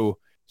 too,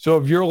 so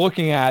if you're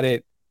looking at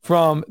it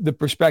from the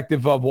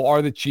perspective of, well,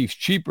 are the Chiefs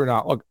cheap or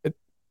not? Look,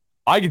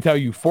 I can tell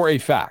you for a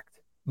fact,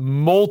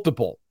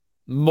 multiple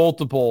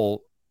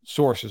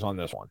sources on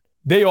this one.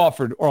 They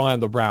offered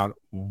Orlando Brown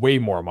way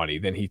more money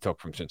than he took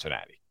from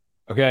Cincinnati.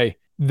 Okay?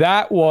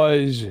 That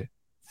was,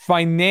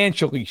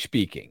 financially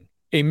speaking,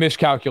 a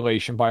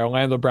miscalculation by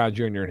Orlando Brown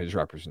Jr. and his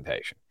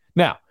representation.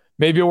 Now,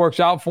 maybe it works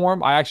out for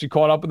him. I actually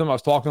caught up with him. I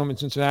was talking to him in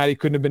Cincinnati.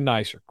 Couldn't have been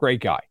nicer.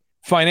 Great guy.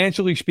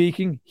 Financially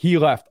speaking, he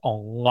left a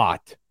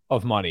lot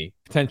of money,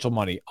 potential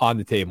money, on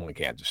the table in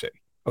Kansas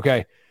City.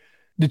 Okay.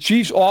 The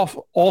Chiefs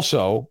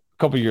also, a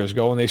couple of years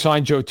ago, when they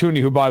signed Joe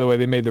Thuney, who, by the way,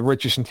 they made the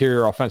richest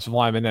interior offensive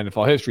lineman in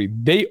NFL history,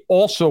 they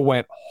also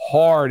went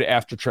hard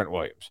after Trent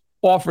Williams,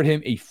 offered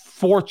him a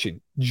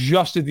fortune,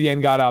 just at the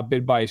end got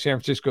outbid by a San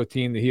Francisco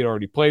team that he had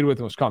already played with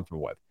and was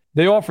comfortable with.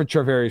 They offered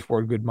Charvarius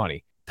Ward good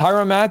money.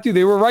 Tyrann Mathieu,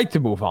 they were right to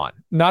move on.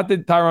 Not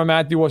that Tyrann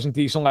Mathieu wasn't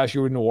decent last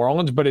year with New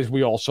Orleans, but as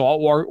we all saw,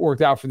 it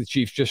worked out for the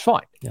Chiefs just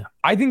fine. Yeah.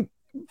 I think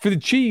for the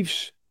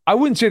Chiefs, I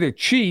wouldn't say they're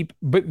cheap,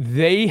 but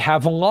they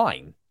have a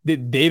line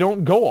that they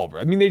don't go over.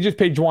 I mean, they just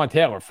paid Juwan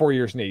Taylor 4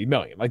 years and $80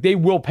 million. Like, they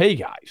will pay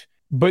guys,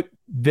 but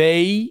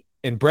they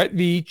and Brett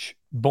Veach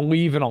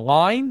believe in a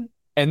line,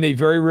 and they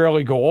very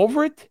rarely go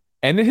over it,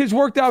 and it has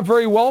worked out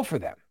very well for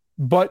them.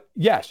 But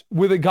yes,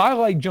 with a guy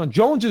like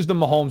Jones is the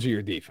Mahomes of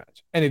your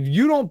defense. And if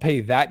you don't pay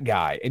that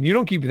guy and you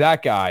don't keep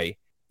that guy,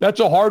 that's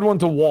a hard one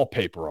to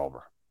wallpaper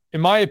over. In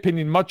my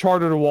opinion, much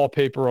harder to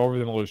wallpaper over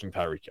than losing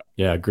Tyreek Hill.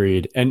 Yeah,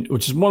 agreed. And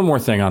which is one more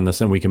thing on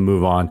this, and we can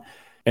move on.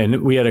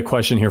 And we had a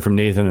question here from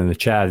Nathan in the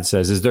chat. It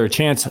says, is there a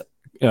chance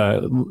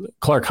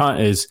Clark Hunt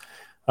is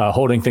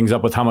holding things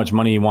up with how much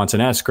money he wants in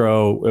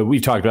escrow?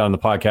 We've talked about it on the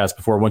podcast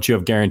before. Once you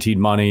have guaranteed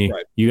money,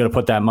 right, you got to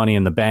put that money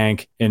in the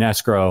bank in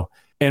escrow.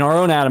 And our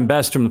own Adam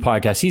Best from the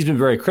podcast, he's been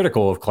very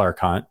critical of Clark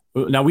Hunt.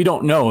 Now, we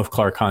don't know if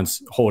Clark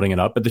Hunt's holding it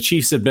up, but the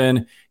Chiefs have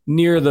been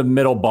near the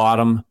middle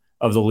bottom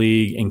of the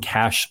league in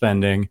cash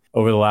spending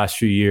over the last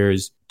few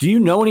years. Do you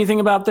know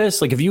anything about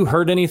this? Like, have you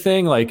heard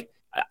anything? Like,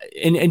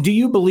 and do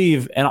you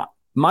believe, and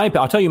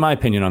I'll tell you my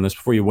opinion on this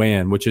before you weigh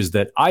in, which is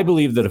that I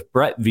believe that if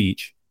Brett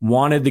Veach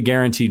wanted the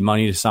guaranteed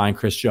money to sign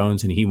Chris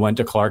Jones and he went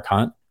to Clark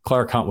Hunt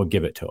would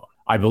give it to him.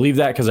 I believe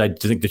that because I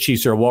think the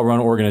Chiefs are a well-run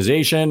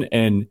organization,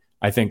 and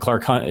I think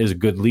Clark Hunt is a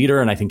good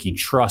leader, and I think he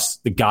trusts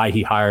the guy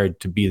he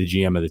hired to be the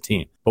GM of the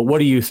team. But what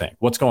do you think?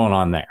 What's going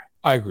on there?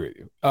 I agree with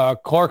you.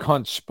 Clark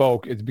Hunt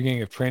spoke at the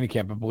beginning of training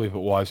camp, I believe it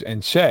was,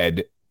 and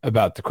said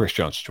about the Chris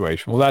Jones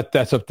situation. Well,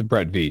 that's up to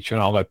Brett Veach,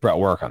 and I'll let Brett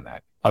work on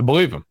that. I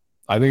believe him.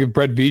 I think if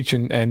Brett Veach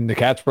and the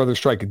Katz brothers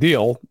strike a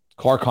deal,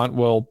 Clark Hunt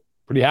will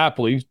pretty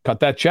happily cut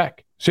that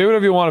check. Say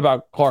whatever you want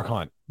about Clark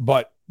Hunt,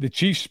 but the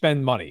Chiefs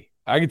spend money.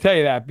 I can tell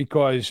you that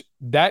because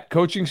that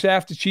coaching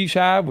staff the Chiefs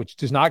have, which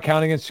does not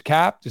count against the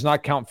cap, does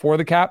not count for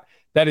the cap,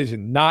 that is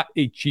not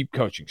a cheap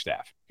coaching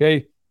staff.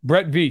 Okay,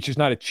 Brett Veach is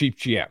not a cheap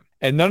GM,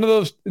 and none of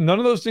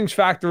those things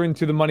factor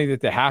into the money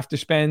that they have to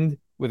spend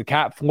with a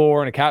cap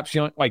floor and a cap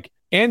ceiling. Like,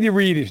 Andy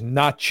Reid is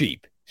not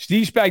cheap.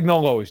 Steve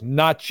Spagnuolo is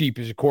not cheap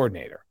as a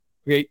coordinator.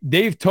 Okay,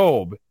 Dave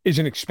Tobe is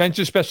an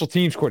expensive special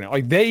teams coordinator.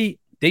 Like, they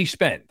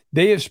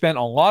have spent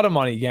a lot of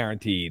money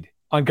guaranteed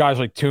on guys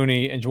like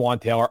Thuney and Juwan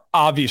Taylor,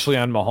 obviously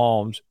on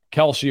Mahomes,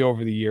 Kelsey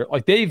over the year.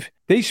 Like,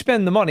 they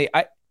spend the money.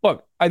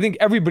 I think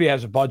everybody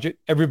has a budget.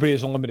 Everybody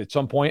has a limit at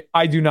some point.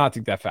 I do not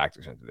think that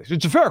factors into this.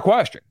 It's a fair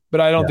question,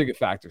 but I don't think it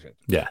factors into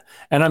it. Yeah.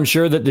 And I'm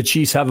sure that the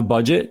Chiefs have a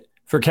budget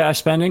for cash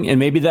spending, and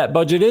maybe that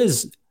budget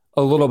is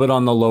a little bit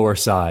on the lower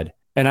side.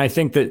 And I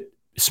think that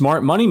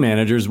smart money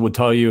managers would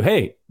tell you,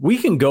 hey, we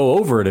can go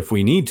over it if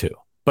we need to,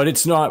 but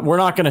we're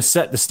not going to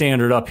set the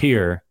standard up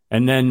here.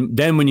 And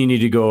then when you need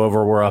to go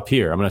over, we're up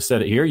here. I'm going to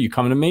set it here. You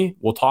come to me.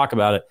 We'll talk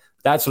about it.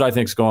 That's what I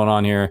think is going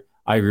on here.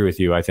 I agree with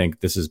you. I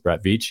think this is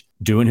Brett Veach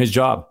doing his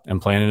job and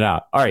planning it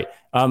out. All right.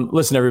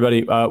 Listen,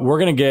 everybody,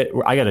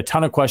 I got a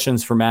ton of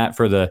questions for Matt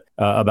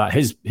about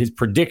his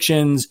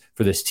predictions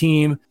for this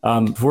team.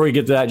 Before we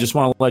get to that, just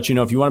want to let you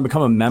know, if you want to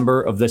become a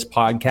member of this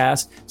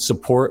podcast,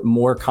 support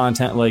more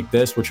content like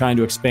this. We're trying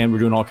to expand. We're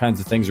doing all kinds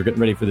of things. We're getting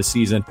ready for the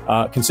season.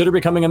 Consider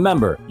becoming a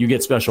member. You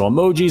get special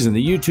emojis in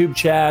the YouTube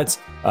chats.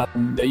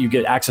 You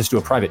get access to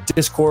a private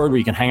Discord where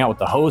you can hang out with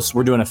the hosts.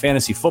 We're doing a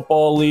fantasy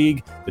football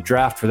league. The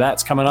draft for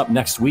that's coming up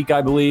next week,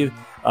 I believe.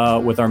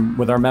 With our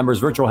members,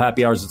 virtual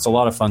happy hours. It's a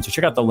lot of fun. So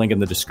check out the link in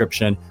the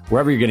description,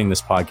 wherever you're getting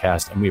this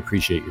podcast, and we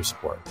appreciate your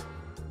support.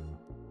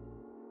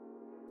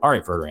 All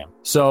right, Verderame.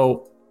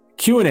 So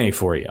Q&A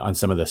for you on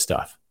some of this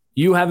stuff.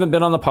 You haven't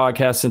been on the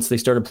podcast since they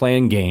started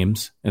playing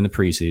games in the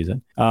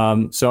preseason.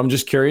 So I'm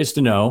just curious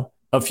to know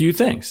a few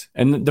things.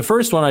 And the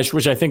first one,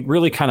 which I think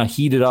really kind of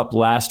heated up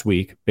last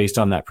week based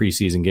on that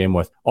preseason game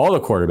with all the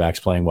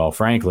quarterbacks playing well,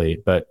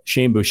 frankly, but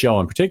Shane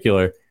Buechele in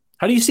particular.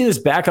 How do you see this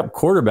backup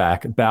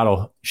quarterback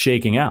battle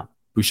shaking out?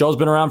 Buechele's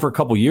been around for a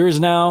couple years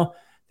now.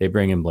 They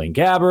bring in Blaine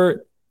Gabbert.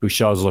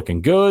 Buechele's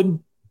looking good.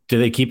 Do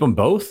they keep them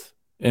both?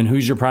 And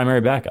who's your primary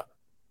backup?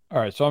 All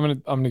right, so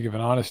I'm gonna give an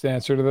honest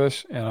answer to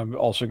this, and I'm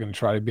also gonna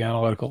try to be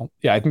analytical.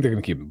 Yeah, I think they're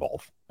gonna keep them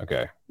both.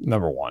 Okay,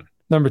 number one.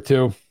 Number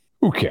two,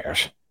 who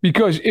cares?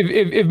 Because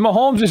if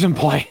Mahomes isn't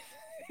playing,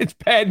 it's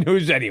bad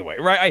news anyway,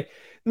 right?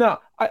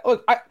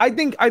 I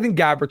think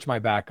Gabbert's my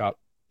backup.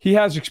 He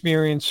has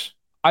experience.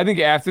 I think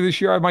after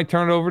this year, I might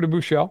turn it over to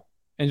Buechele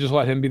and just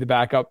let him be the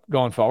backup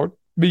going forward.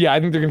 But yeah, I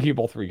think they're going to keep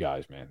all three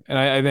guys, man. And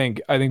I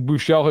think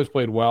Buechele has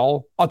played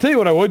well. I'll tell you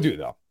what I would do,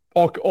 though.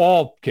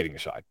 all kidding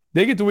aside,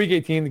 they get to week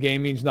 18, the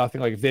game means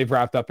nothing. Like if they've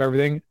wrapped up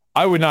everything,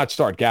 I would not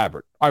start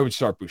Gabbert. I would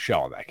start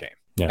Bouchel in that game.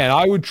 Yeah. And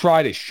I would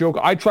try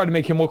to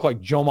make him look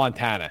like Joe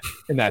Montana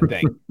in that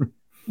thing.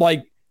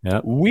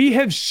 We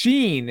have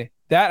seen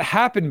that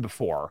happen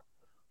before.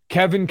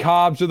 Kevin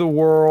Cobbs of the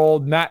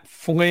world, Matt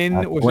Flynn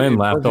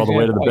laughed all the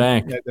way to the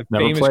bank. The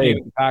Never famous played.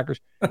 game with the Packers.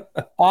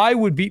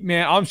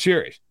 I'm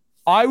serious.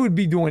 I would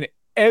be doing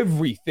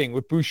everything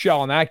with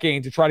Bouchel in that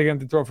game to try to get him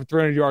to throw for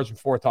 300 yards and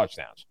 4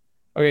 touchdowns.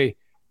 Okay.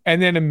 And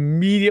then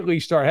immediately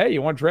start, hey,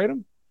 you want to trade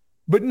him?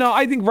 But no,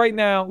 I think right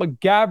now, like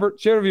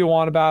Gabbert, say whatever you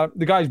want about it,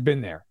 the guy's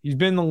been there. He's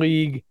been in the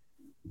league.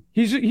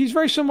 He's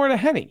very similar to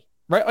Henny,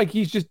 right? Like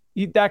he's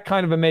that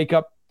kind of a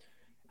makeup.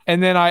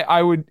 And then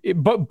I would,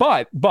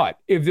 but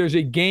if there's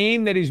a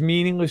game that is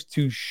meaningless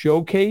to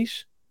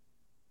showcase,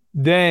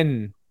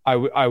 then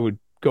I would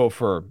go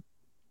for,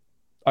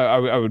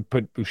 I would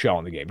put Bouchel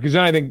in the game because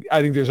then I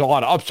think there's a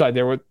lot of upside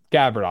there with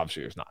Gabbert.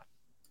 Obviously, there's not.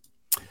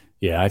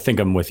 Yeah, I think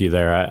I'm with you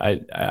there.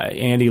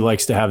 Andy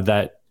likes to have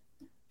that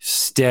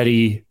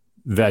steady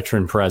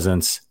veteran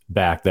presence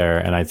back there,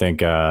 and I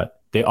think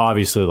they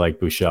obviously like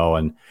Bouchel.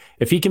 And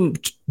if he can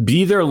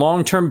be their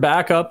long-term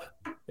backup,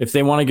 if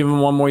they want to give him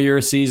one more year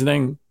of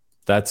seasoning,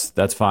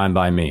 that's fine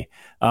by me.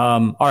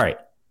 All right,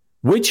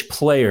 which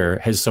player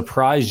has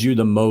surprised you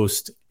the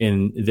most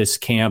in this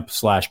camp /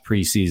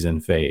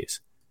 preseason phase?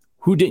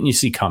 Who didn't you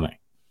see coming?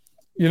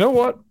 You know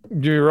what?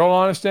 Your real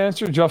honest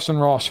answer, Justin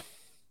Ross.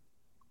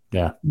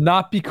 Yeah.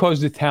 Not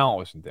because the talent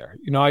wasn't there.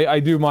 I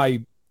do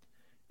my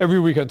every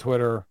week on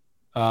Twitter.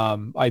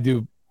 I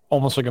do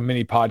almost like a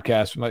mini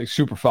podcast with my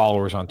super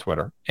followers on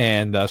Twitter,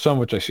 and some of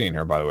which I've seen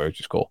here, by the way, which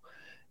is cool.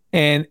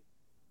 And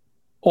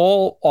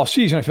all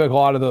season, I feel like a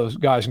lot of those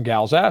guys and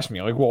gals asked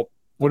me, like, well,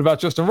 what about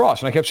Justin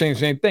Ross? And I kept saying the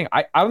same thing.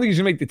 I don't think he's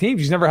going to make the team.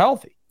 He's never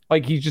healthy.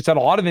 Like, he's just had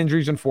a lot of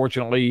injuries,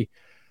 unfortunately.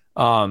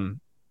 And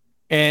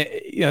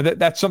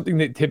that's something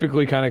that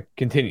typically kind of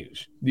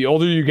continues. The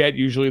older you get,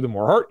 usually the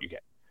more hurt you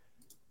get.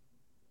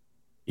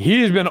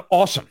 He has been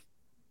awesome.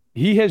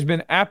 He has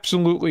been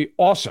absolutely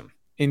awesome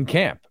in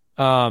camp.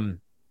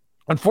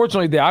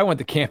 Unfortunately, the day I went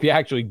to camp, he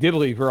actually did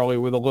leave early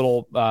with a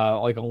little,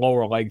 like a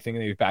lower leg thing,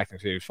 and he was back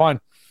and he was fine.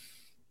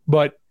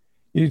 But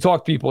you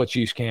talk to people at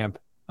Chiefs camp,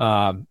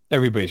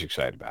 everybody's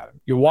excited about him.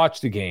 You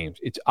watch the games,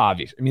 it's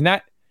obvious. I mean,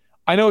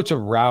 I know it's a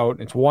route,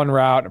 it's one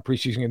route in a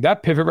preseason game.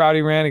 That pivot route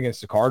he ran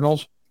against the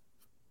Cardinals,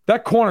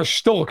 that corner's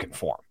still looking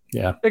for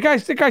him. Yeah. That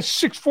guy's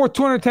 6'4",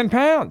 210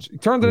 pounds. He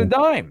turned it a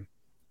dime.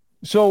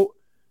 So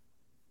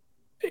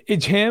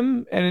it's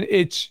him, and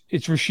it's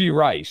Rashee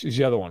Rice is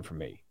the other one for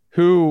me,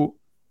 who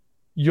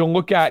you'll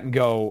look at and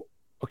go,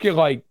 okay,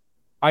 like,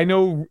 I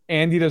know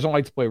Andy doesn't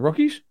like to play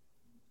rookies,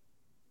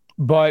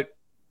 but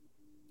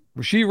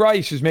Rashee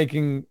Rice is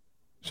making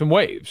some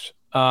waves.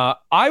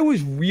 I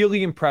was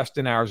really impressed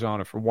in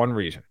Arizona for one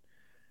reason.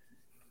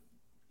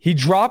 He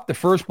dropped the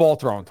first ball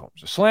thrown to him.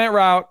 It's a slant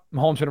route.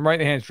 Mahomes hit him right in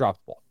the hands, dropped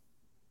the ball.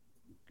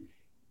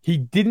 He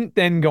didn't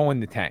then go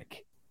in the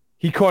tank.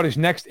 He caught his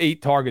next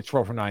 8 targets,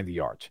 throw for 90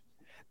 yards.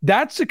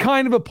 That's the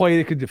kind of a play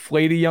that could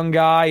deflate a young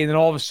guy, and then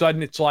all of a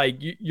sudden it's like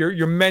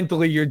you're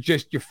mentally you're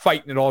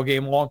fighting it all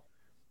game long.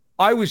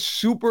 I was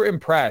super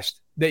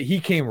impressed that he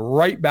came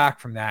right back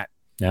from that.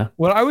 Yeah.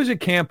 When I was at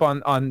camp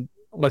on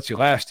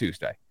last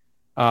Tuesday,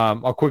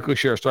 I'll quickly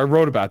share. So I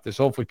wrote about this.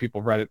 Hopefully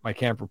people read it, my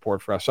camp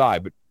report for SI.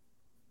 But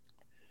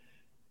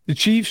the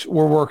Chiefs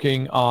were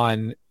working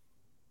on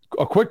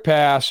a quick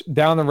pass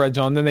down the red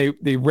zone. Then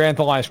they ran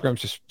the line of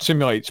scrimmage to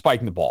simulate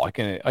spiking the ball, like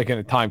in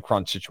a time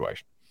crunch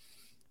situation.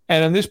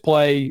 And in this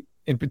play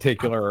in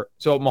particular,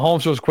 so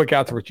Mahomes goes quick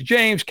out to Richie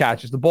James,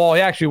 catches the ball.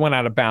 He actually went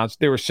out of bounds.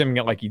 They were simming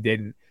it like he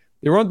didn't.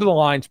 They run to the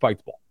line, spike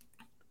the ball.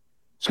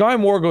 Sky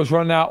Moore goes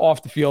running out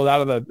off the field,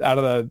 out of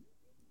the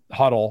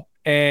huddle,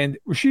 and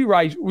Rashee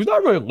Rice was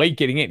not really late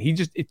getting in.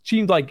 It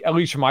seemed like, at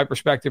least from my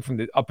perspective,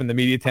 from up in the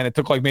media tent, it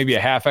took like maybe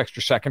a half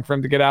extra second for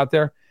him to get out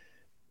there.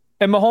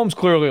 And Mahomes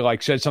clearly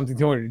said something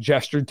to him and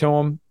gestured to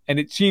him. And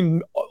it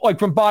seemed like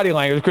from body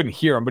language, I couldn't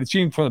hear him, but it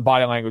seemed from the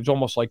body language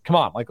almost like, come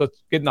on, let's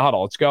get in the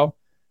huddle. Let's go.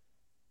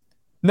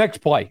 Next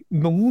play,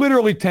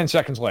 literally 10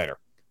 seconds later,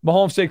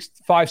 Mahomes takes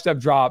 5-step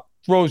drop,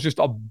 throws just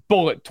a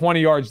bullet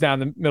 20 yards down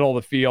the middle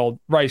of the field.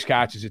 Rice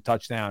catches a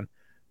touchdown.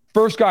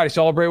 First guy to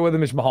celebrate with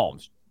him is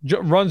Mahomes.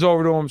 Runs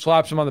over to him,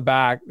 slaps him on the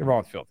back. They're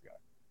on the field together.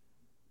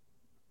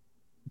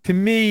 To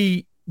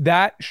me,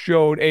 that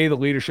showed, the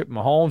leadership of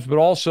Mahomes, but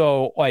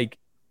also,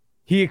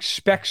 he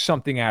expects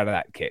something out of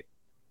that kid.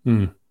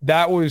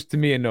 That was, to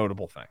me, a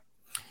notable thing.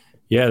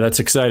 Yeah, that's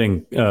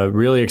exciting.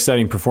 Really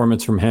exciting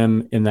performance from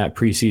him in that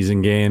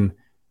preseason game.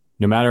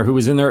 No matter who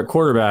was in there at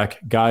quarterback,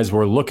 guys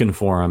were looking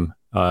for him,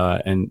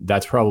 and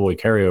that's probably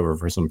carryover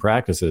for some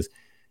practices.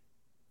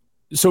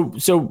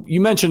 So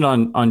you mentioned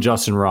on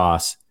Justin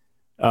Ross.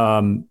 So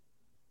I'm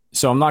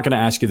not going to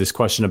ask you this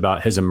question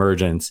about his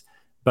emergence,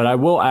 but I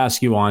will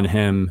ask you on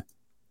him.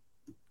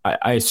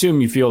 I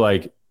assume you feel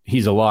like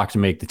he's a lock to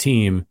make the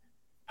team.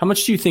 How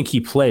much do you think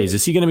he plays?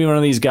 Is he going to be one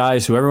of these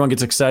guys who everyone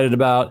gets excited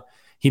about?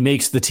 He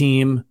makes the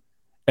team,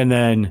 and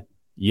then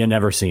you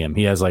never see him.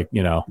 He has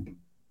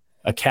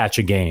a catch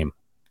a game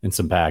in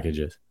some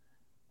packages?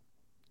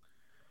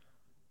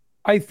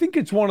 I think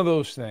it's one of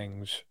those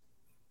things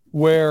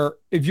where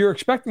if you're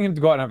expecting him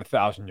to go out and have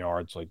 1,000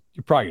 yards, like,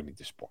 you're probably going to be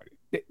disappointed.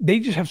 They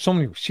just have so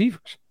many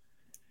receivers.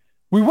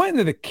 We went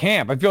into the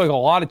camp. I feel like a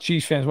lot of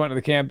Chiefs fans went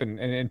into the camp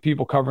and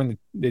people covering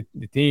the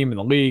team and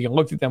the league and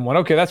looked at them and went,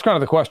 okay, that's kind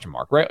of the question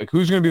mark, right? Like,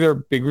 who's going to be their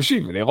big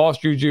receiver? They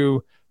lost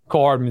Juju.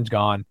 Cole Hardman's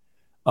gone.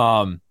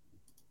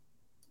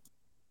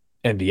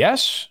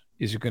 MVS?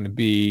 Is it going to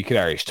be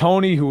Kadarius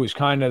Toney, who was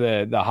kind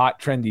of the hot,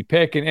 trendy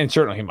pick? And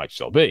certainly he might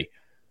still be.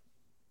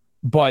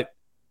 But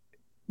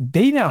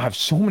they now have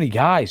so many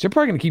guys. They're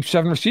probably going to keep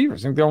 7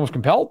 receivers. I think they're almost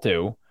compelled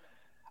to.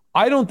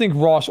 I don't think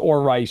Ross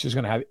or Rice is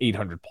going to have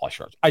 800 plus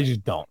yards. I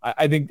just don't.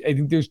 I think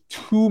there's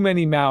too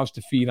many mouths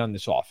to feed on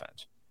this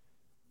offense.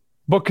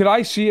 But could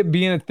I see it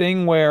being a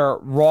thing where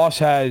Ross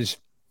has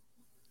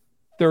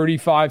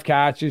 35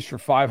 catches for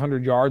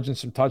 500 yards and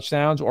some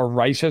touchdowns, or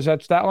Rice has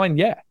that stat line?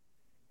 Yeah.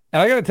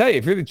 And I got to tell you,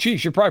 if you're the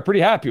Chiefs, you're probably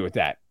pretty happy with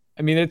that.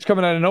 I mean, it's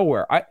coming out of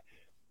nowhere.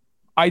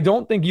 I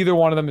don't think either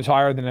one of them is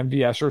higher than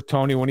MVS or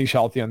Toney when he's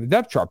healthy on the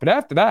depth chart. But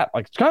after that,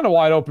 like, it's kind of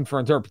wide open for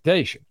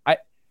interpretation.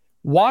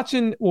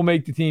 Watson will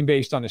make the team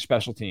based on his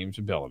special teams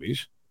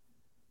abilities.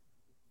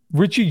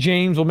 Richie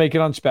James will make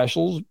it on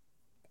specials.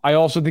 I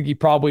also think he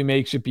probably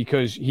makes it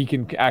because he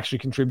can actually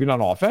contribute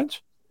on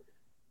offense.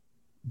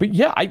 But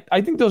yeah,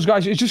 I think those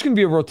guys, it's just going to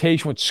be a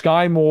rotation with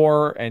Sky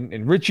Moore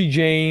and Richie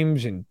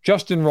James and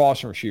Justin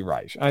Ross and Rashee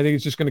Rice. I think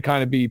it's just going to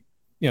kind of be,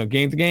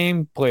 game to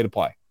game, play to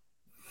play.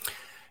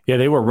 Yeah,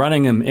 they were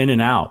running him in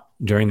and out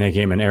during that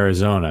game in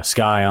Arizona.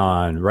 Sky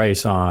on,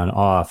 Rice on,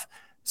 off.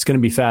 It's going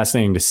to be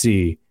fascinating to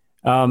see.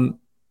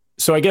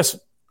 So I guess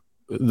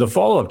the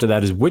follow-up to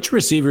that is, which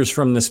receivers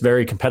from this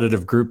very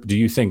competitive group do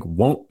you think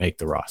won't make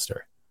the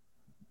roster?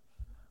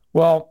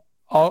 Well,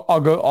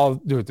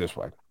 I'll do it this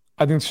way.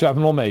 I think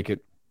 7 will make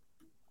it.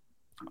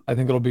 I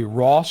think it'll be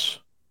Ross,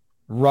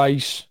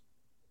 Rice,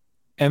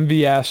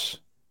 MVS,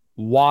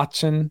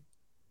 Watson,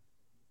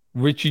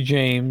 Richie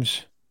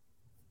James,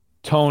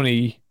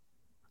 Toney,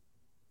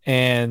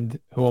 and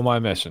who am I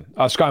missing?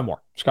 Sky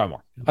Moore. I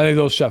think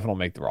those 7 will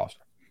make the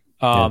roster.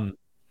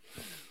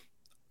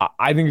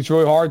 I think it's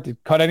really hard to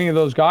cut any of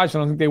those guys. I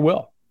don't think they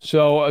will.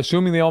 So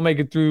assuming they all make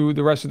it through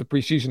the rest of the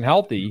preseason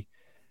healthy,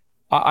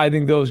 I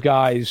think those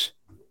guys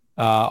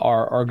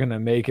are going to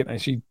make it. And I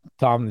see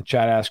Tom in the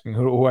chat asking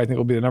who I think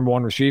will be the number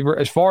 1 receiver.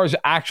 As far as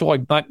actual,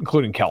 like, not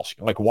including Kelsey,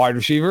 like wide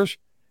receivers,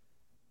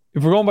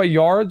 if we're going by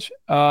yards,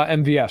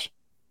 MVS.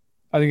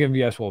 I think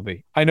MVS will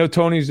be. I know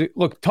Toney's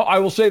I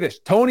will say this.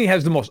 Toney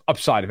has the most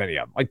upside of any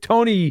of them. Like,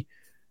 Toney,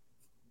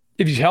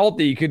 if he's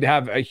healthy, he could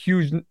have a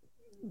huge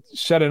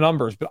set of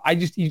numbers, but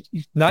he's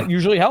not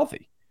usually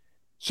healthy.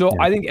 So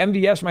yeah. I think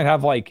MVS might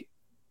have like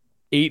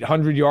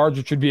 800 yards,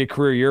 which would be a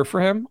career year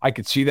for him. I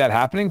could see that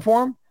happening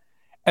for him.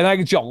 And I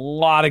could see a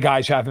lot of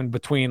guys having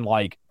between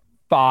like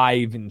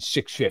 5 and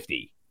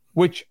 650,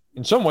 which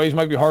in some ways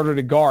might be harder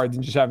to guard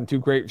than just having 2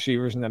 great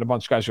receivers and then a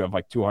bunch of guys who have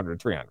like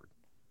 200, 300.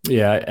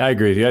 Yeah, I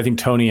agree with you. I think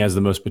Toney has the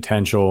most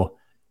potential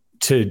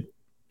to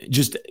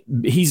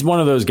he's one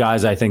of those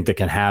guys I think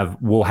that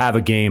will have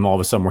a game all of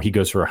a sudden where he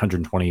goes for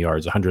 120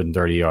 yards,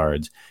 130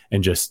 yards,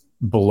 and just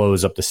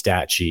blows up the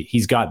stat sheet.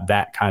 He's got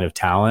that kind of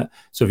talent.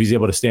 So if he's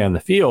able to stay on the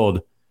field,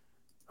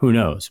 who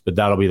knows? But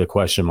that'll be the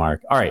question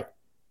mark. All right.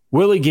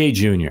 Willie Gay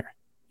Jr.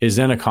 is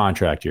in a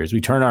contract year. As we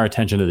turn our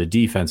attention to the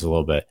defense a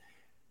little bit,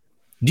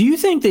 do you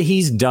think that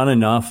he's done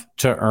enough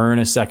to earn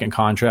a second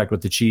contract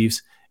with the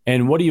Chiefs?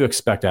 And what do you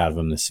expect out of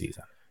him this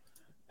season?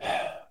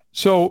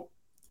 So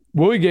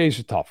Willie Gay is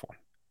a tough one.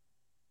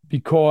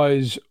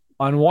 Because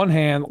on one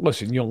hand,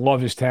 listen, you'll love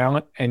his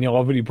talent and you'll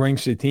love what he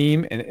brings to the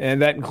team,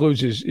 and that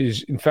includes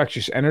his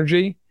infectious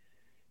energy.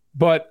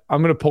 But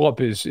I'm going to pull up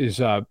his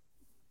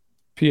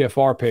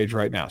PFR page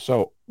right now.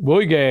 So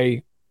Willie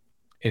Gay,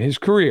 in his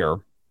career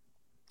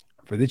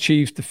for the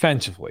Chiefs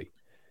defensively,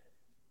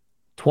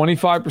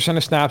 25%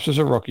 of snaps as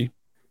a rookie,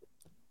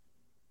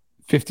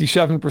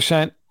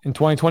 57% in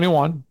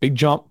 2021, big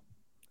jump,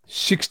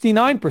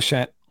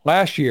 69%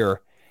 last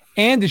year,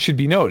 and it should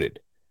be noted,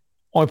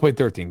 only played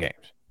 13 games.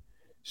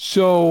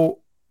 So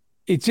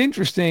it's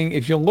interesting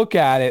if you look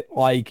at it,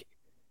 like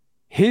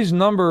his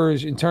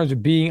numbers in terms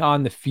of being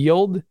on the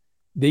field,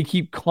 they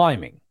keep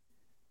climbing.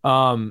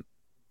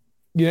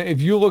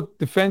 If you look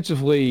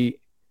defensively,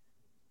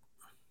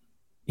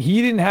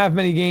 he didn't have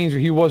many games where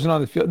he wasn't on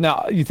the field.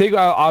 Now, you think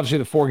obviously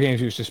the 4 games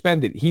he was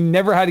suspended. He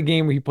never had a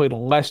game where he played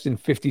less than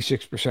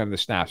 56% of the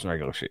snaps in the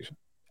regular season,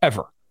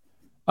 ever.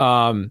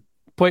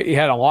 He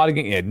had a lot of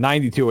games. He had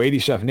 92,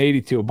 87,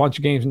 82, a bunch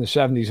of games in the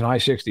 70s and high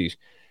 60s.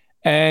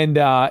 And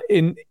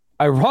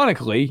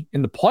ironically,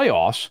 in the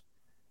playoffs,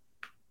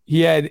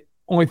 he had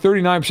only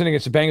 39%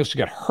 against the Bengals to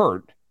get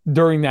hurt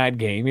during that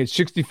game. He had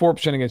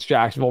 64% against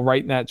Jacksonville,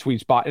 right in that sweet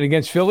spot. And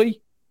against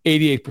Philly,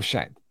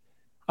 88%.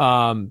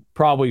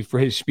 Probably for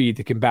his speed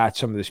to combat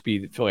some of the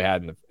speed that Philly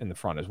had in the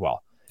front as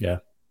well. Yeah.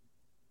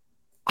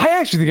 I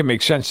actually think it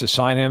makes sense to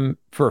sign him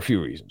for a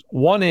few reasons.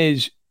 One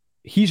is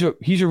he's a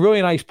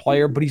really nice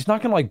player, but he's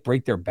not going to like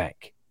break their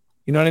bank.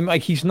 You know what I mean?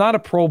 Like, he's not a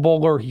Pro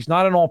Bowler. He's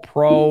not an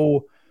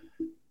All-Pro.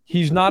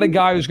 He's not a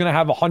guy who's going to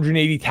have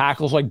 180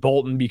 tackles like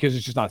Bolton because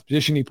it's just not the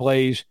position he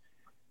plays.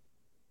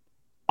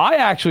 I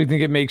actually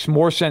think it makes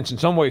more sense in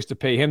some ways to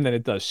pay him than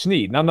it does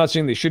Snead. And I'm not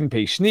saying they shouldn't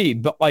pay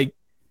Snead, but like,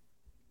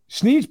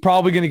 Snead's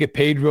probably going to get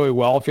paid really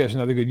well if he has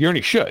another good year, and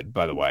he should,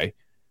 by the way.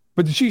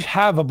 But the Chiefs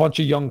have a bunch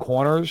of young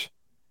corners.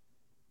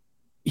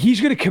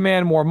 He's going to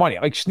command more money.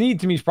 Like,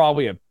 Snead to me is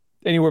probably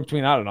anywhere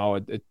between, I don't know,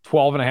 a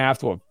 $12.5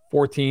 to a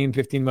 $14,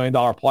 $15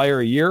 million player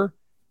a year.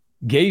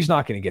 Gay's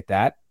not going to get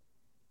that.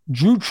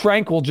 Drew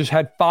Tranquil just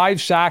had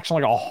 5 sacks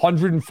and like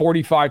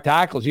 145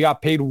 tackles. He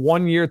got paid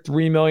 1 year,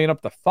 $3 million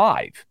up to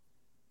 $5.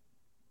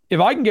 If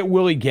I can get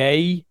Willie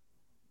Gay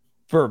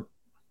for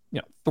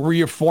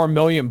 $3 or $4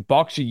 million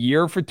a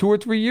year for 2 or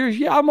 3 years,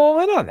 yeah, I'm all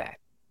in on that.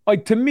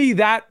 Like, to me,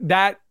 that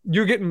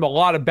you're getting a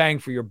lot of bang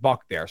for your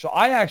buck there. So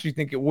I actually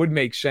think it would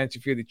make sense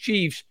if you're the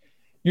Chiefs.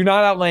 You're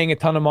not outlaying a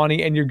ton of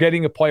money, and you're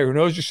getting a player who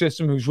knows your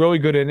system, who's really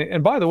good in it,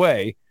 and by the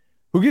way,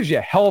 who gives you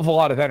a hell of a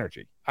lot of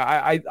energy.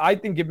 I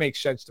think it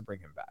makes sense to bring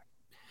him back.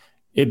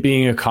 It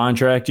being a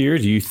contract year,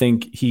 do you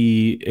think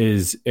he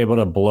is able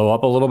to blow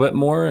up a little bit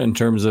more in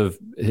terms of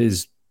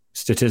his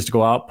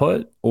statistical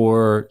output,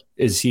 or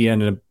is he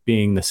ended up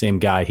being the same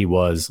guy he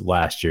was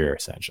last year,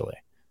 essentially?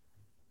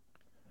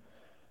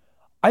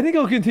 I think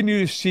he'll continue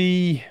to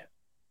see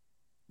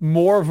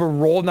more of a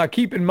role. Now,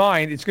 keep in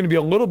mind, it's going to be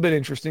a little bit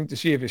interesting to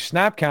see if his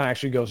snap count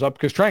actually goes up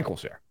because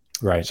Tranquil's there.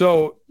 Right.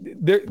 So,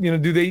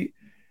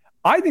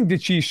 I think the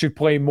Chiefs should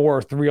play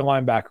more 3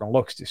 linebacker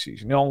looks this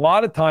season. A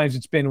lot of times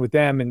it's been with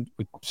them and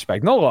with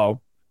Spagnuolo,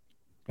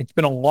 it's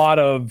been a lot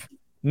of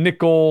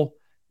nickel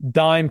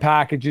dime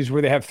packages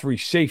where they have 3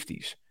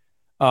 safeties.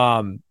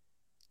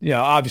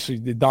 Obviously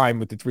the dime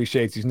with the 3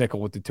 safeties,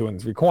 nickel with the 2 and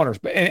the 3 corners,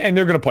 but and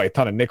they're going to play a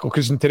ton of nickel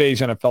because in today's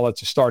NFL,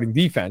 that's a starting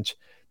defense.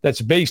 That's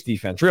a base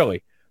defense,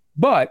 really.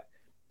 But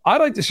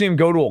I'd like to see him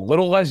go to a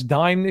little less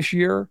dime this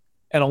year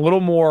and a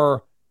little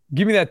more.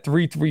 Give me that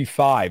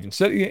 3-3-5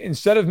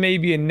 instead of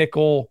maybe a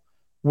nickel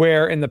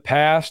where in the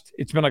past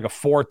it's been like a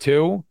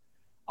 4-2.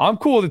 I'm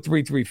cool with the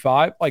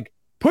 3-3-5. Like,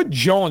 put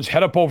Jones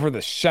head up over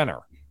the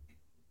center,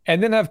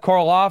 and then have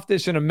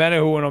Karlaftis and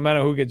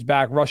Omenihu gets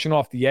back rushing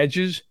off the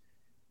edges.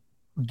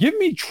 Give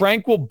me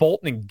Tranquil,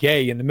 Bolton, and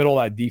Gay in the middle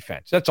of that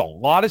defense. That's a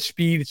lot of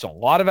speed. It's a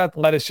lot of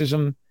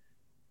athleticism.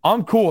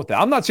 I'm cool with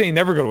that. I'm not saying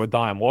never go to a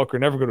dime look or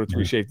never go to a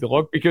 3 safety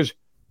look because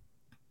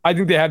I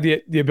think they have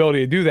the ability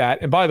to do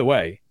that. And by the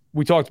way,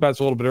 we talked about this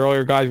a little bit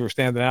earlier, guys who are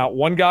standing out.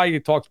 One guy you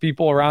talk to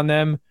people around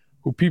them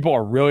who people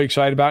are really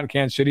excited about in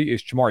Kansas City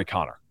is Jamari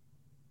Connor.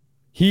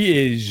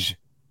 He is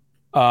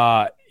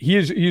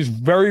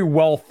very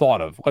well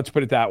thought of. Let's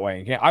put it that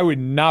way. I would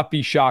not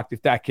be shocked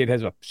if that kid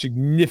has a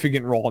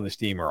significant role in this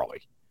team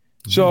early.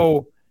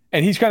 So,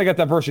 and he's kind of got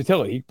that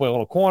versatility. He can play a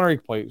little corner. He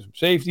can play some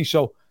safety.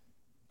 So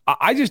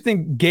I just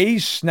think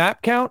Gay's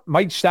snap count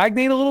might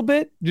stagnate a little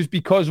bit just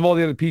because of all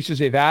the other pieces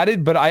they've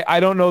added. But I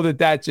don't know that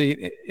that's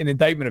an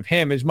indictment of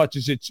him as much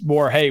as it's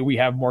more, hey, we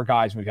have more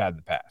guys than we've had in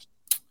the past.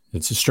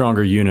 It's a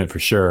stronger unit for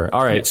sure.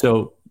 All right. Yeah.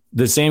 So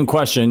the same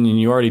question,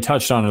 and you already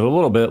touched on it a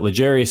little bit,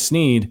 L'Jarius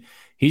Sneed,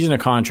 he's in a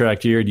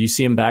contract year. Do you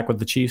see him back with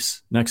the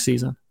Chiefs next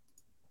season?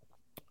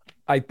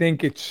 I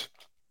think it's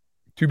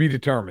to be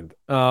determined.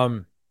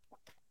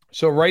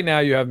 So right now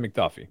you have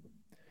McDuffie.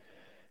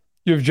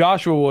 You have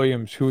Joshua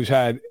Williams, who's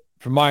had,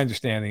 from my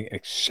understanding, an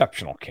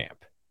exceptional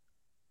camp.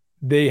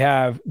 They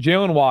have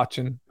Jalen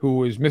Watson, who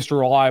was Mr.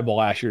 Reliable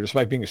last year,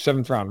 despite being a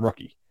 7th-round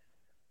rookie.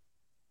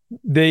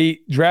 They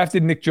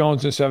drafted Nick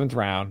Jones in the 7th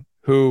round,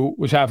 who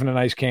was having a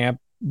nice camp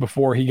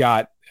before he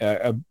got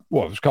it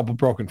was a couple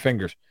broken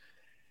fingers.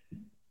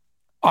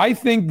 I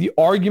think the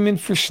argument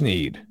for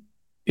Snead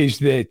is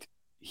that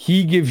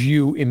he gives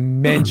you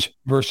immense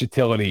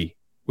versatility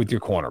with your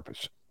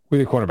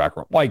cornerback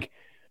room. Like,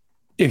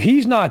 if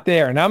he's not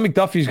there, now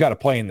McDuffie's got to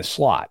play in the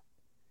slot,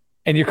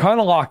 and you're kind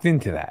of locked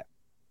into that.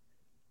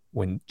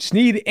 When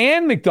Snead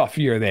and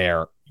McDuffie are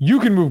there, you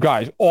can move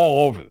guys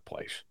all over the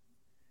place.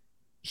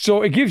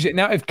 So it gives you.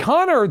 Now, if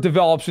Connor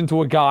develops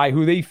into a guy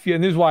who they feel,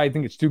 and this is why I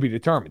think it's to be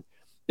determined,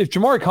 if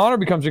Jamari Connor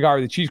becomes a guy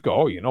where the Chiefs go,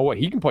 oh, you know what,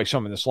 he can play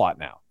some in the slot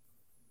now.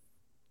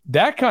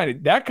 That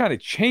kind of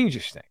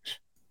changes things.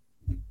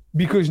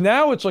 Because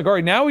now it's like, all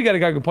right, now we got a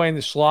guy who can play in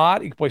the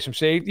slot. He can play some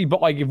safety.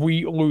 But like if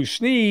we lose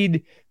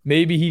Snead,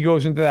 maybe he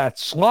goes into that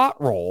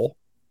slot role.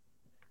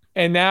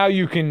 And now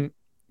you can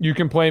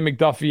play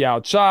McDuffie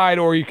outside,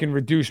 or you can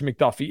reduce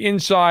McDuffie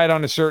inside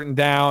on a certain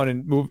down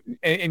and move,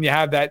 and you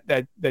have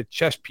that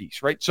chess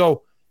piece, right?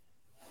 So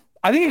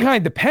I think it kind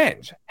of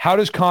depends. How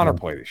does Connor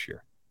play this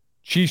year?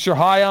 Chiefs are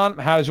high on him.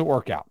 How does it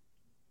work out?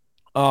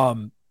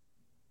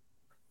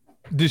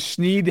 Does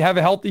Snead have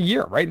a healthy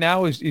year? Right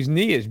now, his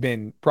knee has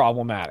been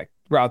problematic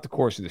throughout the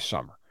course of the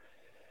summer.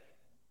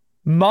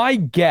 My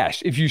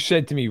guess, if you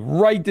said to me,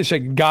 right this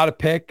second, got to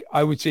pick,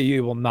 I would say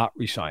you will not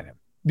re-sign him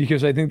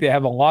because I think they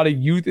have a lot of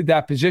youth at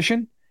that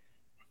position.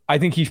 I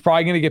think he's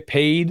probably going to get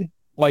paid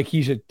like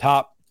he's a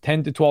top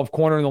 10 to 12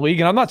 corner in the league.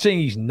 And I'm not saying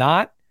he's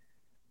not,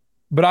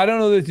 but I don't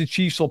know that the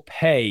Chiefs will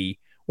pay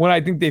when I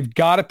think they've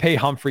got to pay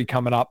Humphrey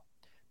coming up.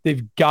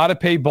 They've got to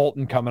pay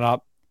Bolton coming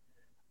up.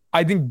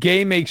 I think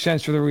Gay makes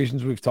sense for the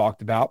reasons we've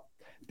talked about.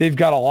 They've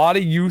got a lot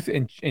of youth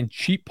and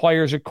cheap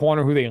players at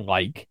corner who they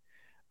like.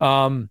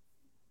 Not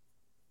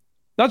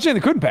saying they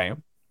couldn't pay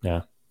him.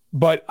 Yeah.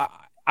 But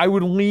I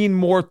would lean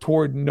more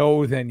toward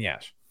no than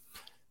yes.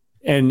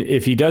 And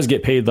if he does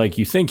get paid like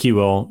you think he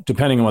will,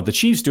 depending on what the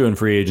Chiefs do in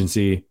free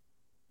agency,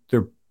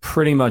 they're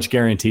pretty much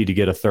guaranteed to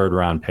get a third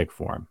round pick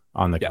for him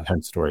on the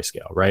compensatory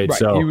scale, right?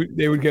 So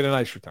they would get a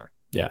nice return.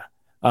 Yeah.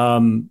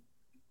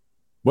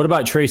 What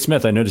about Trey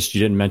Smith? I noticed you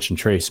didn't mention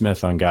Trey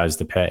Smith on guys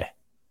to pay.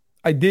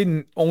 I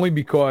didn't, only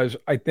because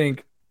I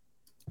think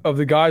of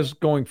the guys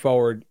going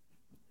forward,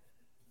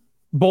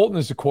 Bolton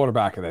is the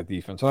quarterback of that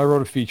defense. And I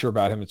wrote a feature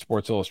about him at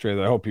Sports Illustrated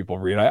that I hope people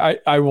read.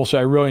 I will say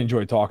I really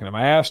enjoyed talking to him.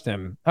 I asked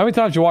him, how many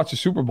times did you watch the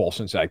Super Bowl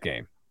since that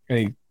game? And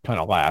he kind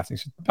of laughed. He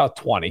said, about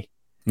 20.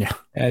 Yeah.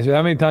 And I said,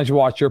 how many times you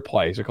watch your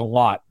play? He's like, a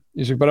lot.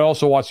 He's like, but I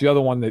also watched the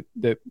other one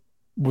that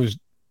was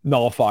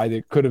nullified.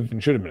 It could have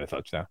and should have been a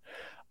touchdown.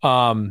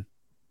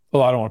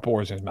 Well, I don't want to put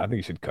words in his mouth. I think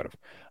he said could have.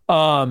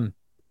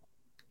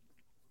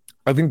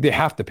 I think they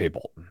have to pay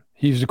Bolton.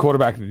 He's the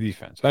quarterback of the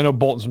defense. I know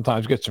Bolton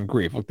sometimes gets some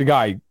grief. Look, the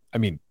guy, I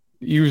mean,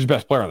 he was the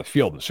best player on the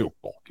field in the Super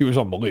Bowl. He was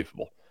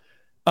unbelievable.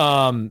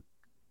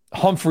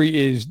 Humphrey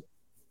is,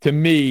 to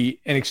me,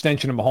 an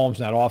extension of Mahomes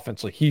in that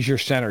offense. Like, he's your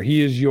center.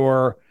 He is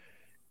your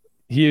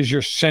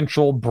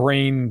central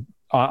brain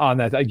on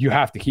that. Like, you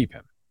have to keep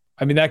him.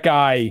 I mean, that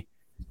guy's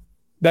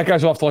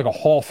off to like a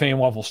Hall of Fame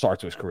level start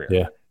to his career.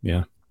 Yeah,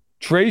 yeah.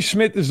 Trey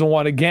Smith is the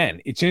one,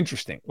 again, it's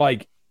interesting.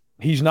 Like,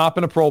 he's not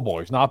been a Pro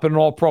Bowler. He's not been an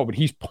All-Pro, but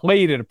he's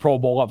played at a Pro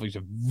Bowl level. He's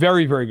a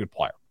very, very good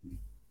player.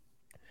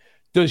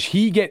 Does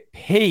he get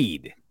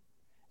paid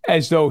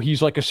as though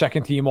he's like a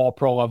second-team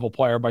All-Pro level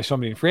player by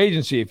somebody in free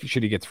agency,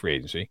 should he get to free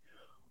agency?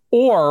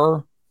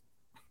 Or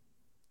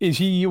is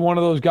he one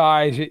of those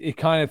guys, it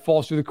kind of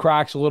falls through the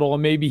cracks a little,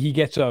 and maybe he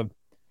gets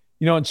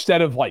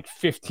instead of like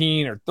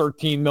 15 or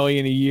 13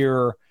 million a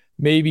year,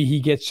 maybe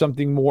he gets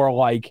something more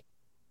like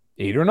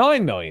 8 or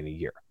 9 million a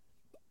year.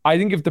 I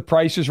think if the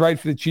price is right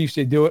for the Chiefs,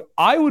 they do it.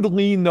 I would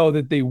lean, though,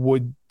 that they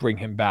would bring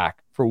him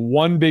back for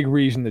one big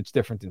reason that's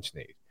different than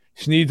Snead.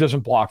 Snead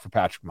doesn't block for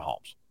Patrick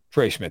Mahomes.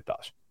 Trey Smith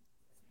does.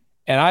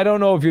 And I don't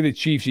know if you're the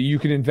Chiefs that you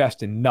can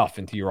invest enough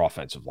into your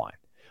offensive line.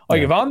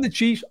 Like, if I'm the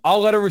Chiefs, I'll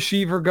let a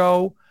receiver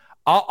go.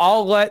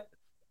 I'll let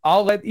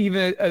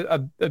even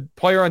a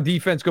player on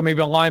defense go,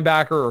 maybe a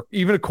linebacker or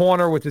even a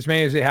corner with as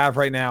many as they have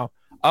right now.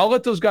 I'll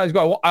let those guys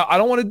go. I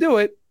don't want to do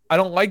it. I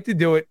don't like to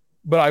do it,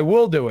 but I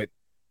will do it.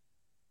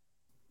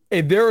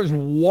 If there is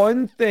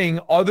one thing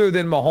other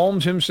than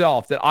Mahomes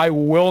himself that I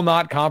will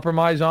not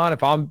compromise on,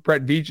 if I'm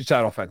Brett Veach, it's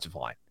that offensive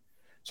line.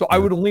 So I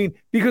would lean,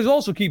 because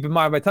also keep in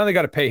mind, by the time they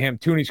got to pay him,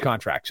 Tooney's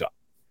contract's up.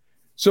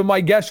 So my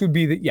guess would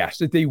be that, yes,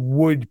 that they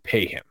would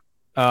pay him.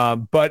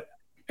 But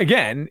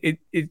again,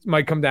 it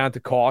might come down to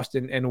cost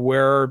and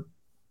where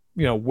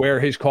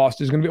his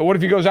cost is going to be. What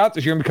if he goes out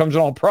this year and becomes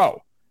an All-Pro?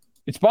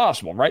 It's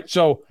possible, right?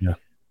 So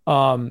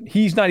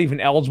he's not even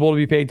eligible to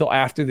be paid till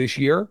after this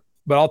year.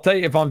 But I'll tell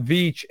you, if I'm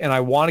Veach and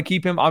I want to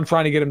keep him, I'm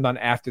trying to get him done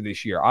after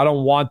this year. I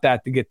don't want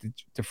that to get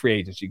to free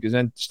agency, because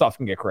then stuff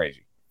can get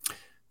crazy.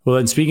 Well,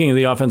 and speaking of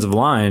the offensive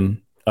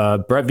line,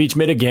 Brett Veach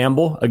made a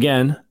gamble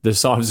again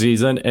this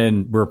offseason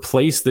and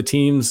replaced the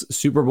team's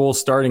Super Bowl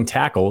starting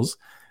tackles.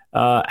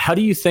 How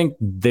do you think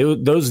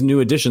those new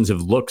additions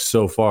have looked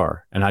so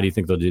far, and how do you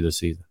think they'll do this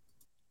season?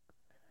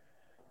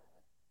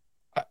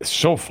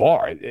 So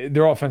far,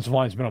 their offensive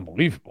line has been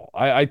unbelievable.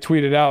 I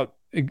tweeted out,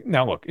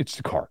 now look, it's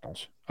the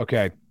Cardinals,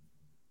 okay?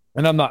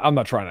 And I'm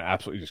not trying to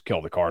absolutely just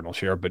kill the Cardinals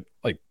here, but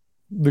like,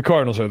 the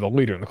Cardinals are the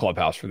leader in the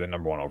clubhouse for their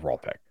number one overall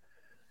pick.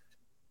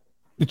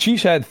 The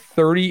Chiefs had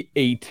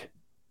 38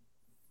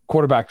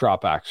 quarterback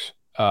dropbacks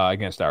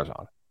against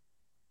Arizona.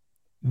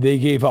 They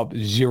gave up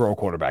 0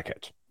 quarterback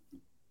hits.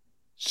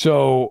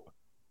 So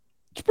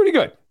it's pretty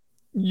good.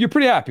 You're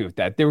pretty happy with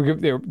that. They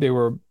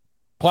were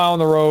plowing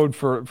the road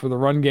for the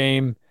run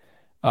game.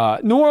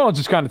 New Orleans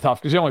is kind of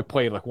tough because they only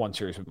played like one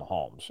series with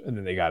Mahomes, and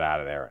then they got out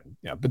of there.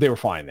 But they were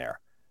fine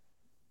there.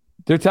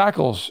 Their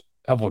tackles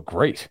have looked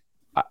great.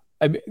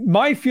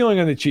 My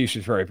feeling on the Chiefs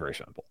is very, very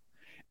simple.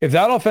 If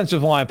that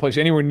offensive line plays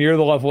anywhere near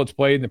the level it's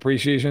played in the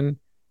preseason,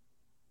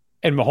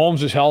 and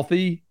Mahomes is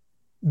healthy,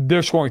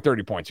 they're scoring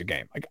 30 points a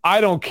game. Like, I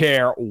don't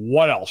care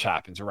what else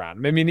happens around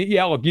them. I mean,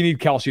 yeah, look, you need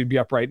Kelsey to be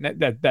upright.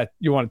 That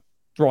you want to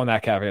throw in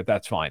that caveat,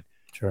 that's fine.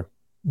 Sure.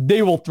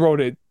 They will throw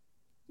to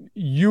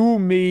you,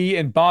 me,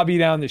 and Bobby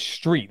down the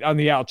street on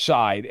the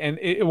outside, and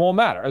it won't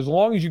matter. As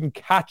long as you can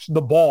catch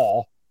the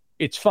ball,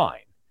 it's fine.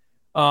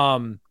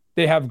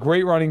 They have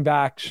great running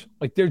backs.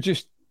 Like,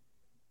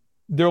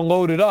 they're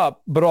loaded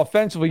up, but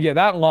offensively, yeah,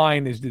 that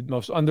line is the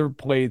most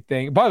underplayed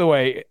thing. By the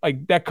way,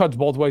 like, that cuts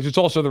both ways. It's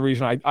also the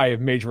reason I have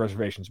major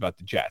reservations about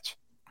the Jets.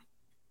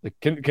 Like,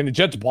 can the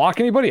Jets block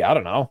anybody? I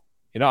don't know.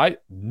 I have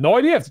no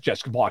idea if the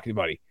Jets can block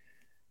anybody.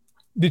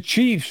 The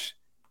Chiefs,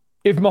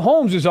 if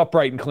Mahomes is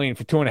upright and clean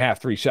for 2.5,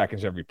 3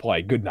 seconds every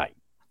play, good night.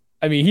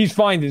 I mean, he's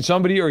finding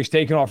somebody or he's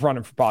taking off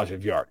running for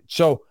positive yardage.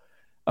 So,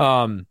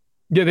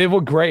 yeah, they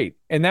look great.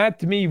 And that,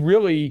 to me,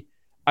 really,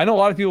 I know a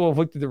lot of people have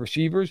looked at the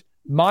receivers.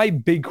 My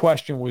big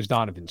question was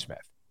Donovan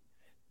Smith.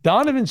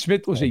 Donovan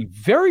Smith was a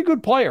very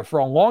good player for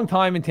a long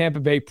time in Tampa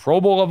Bay, Pro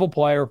Bowl level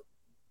player.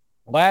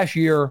 Last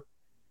year,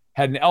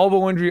 had an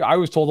elbow injury. I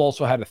was told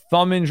also had a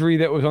thumb injury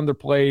that was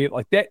underplayed.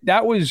 Like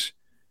that was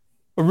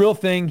a real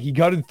thing. He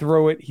gutted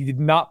through it. He did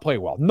not play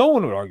well. No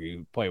one would argue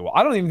he played well.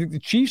 I don't even think the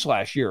Chiefs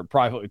last year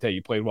privately tell you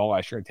he played well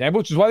last year in Tampa,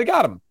 which is why they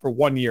got him for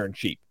 1 year and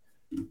cheap.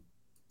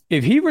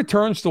 If he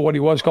returns to what he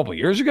was a couple of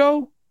years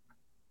ago,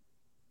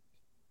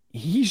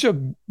 he's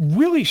a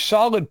really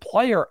solid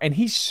player, and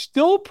he's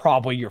still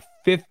probably your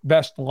fifth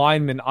best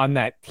lineman on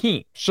that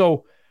team.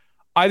 So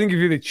I think if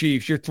you're the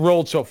Chiefs, you're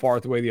thrilled so far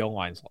with the way the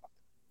O-line's looked.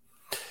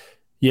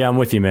 Yeah, I'm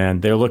with you, man.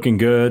 They're looking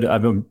good.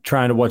 I've been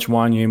trying to watch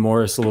Wanye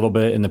Morris a little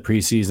bit in the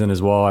preseason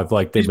as well.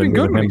 They've been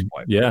good with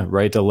him,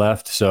 right to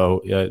left.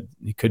 So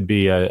he could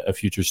be a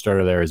future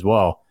starter there as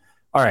well.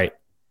 All right.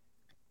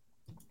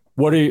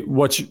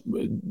 This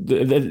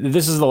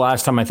is the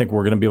last time I think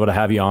we're going to be able to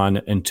have you on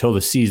until the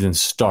season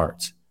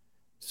starts.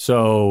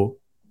 So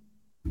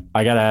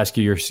I got to ask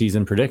you your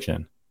season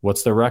prediction.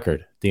 What's the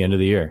record at the end of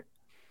the year?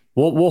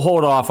 We'll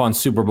hold off on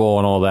Super Bowl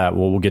and all that.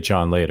 We'll get you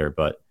on later.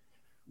 But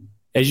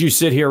as you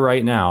sit here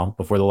right now,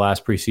 before the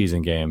last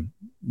preseason game,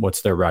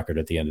 what's their record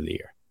at the end of the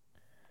year?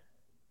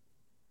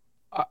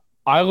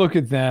 I look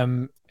at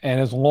them,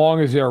 and as long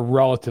as they're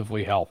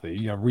relatively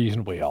healthy,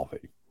 reasonably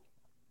healthy,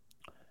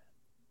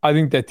 I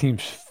think that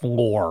team's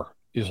floor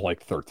is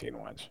like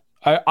 13 wins.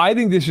 I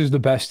think this is the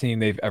best team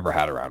they've ever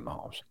had around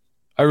Mahomes.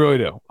 I really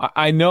do.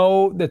 I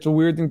know that's a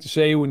weird thing to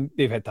say when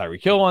they've had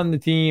Tyreek Hill on the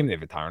team, they've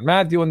had Tyrann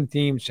Mathieu on the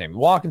team, Sammy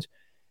Watkins.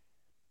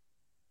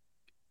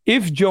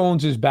 If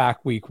Jones is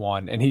back week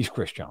 1 and he's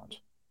Chris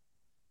Jones,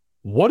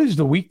 what is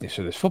the weakness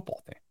of this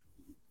football team?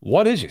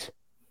 What is it?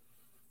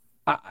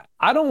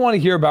 I don't want to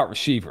hear about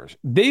receivers.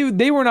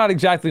 They were not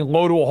exactly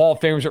low to a Hall of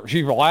Famers at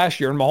receiver last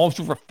year, and Mahomes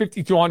threw for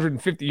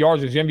 5,250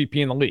 yards as the MVP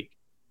in the league.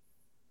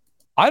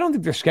 I don't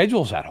think their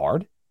schedule is that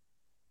hard.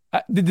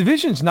 The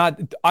division's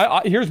not.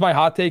 Here's my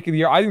hot take of the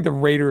year. I think the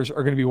Raiders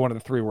are going to be one of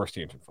the 3 worst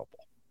teams in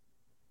football.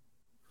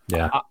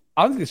 Yeah.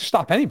 I don't think they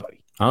stop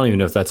anybody. I don't even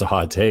know if that's a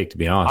hot take, to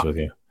be honest with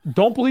you.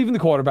 Don't believe in the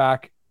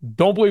quarterback.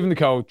 Don't believe in the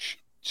coach.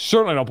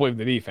 Certainly don't believe in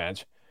the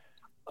defense.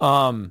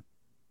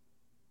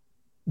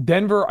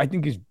 Denver, I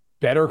think, is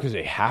better because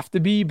they have to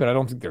be, but I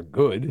don't think they're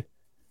good.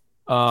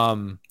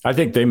 I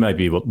think they might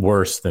be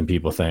worse than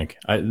people think.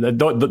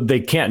 They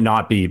can't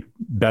not be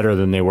better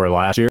than they were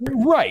last year.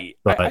 Right.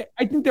 I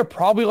think they're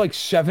probably like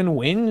 7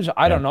 wins.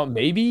 I don't know.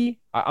 Maybe.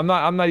 I'm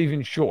not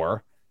even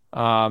sure.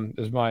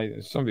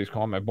 Somebody's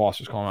calling, my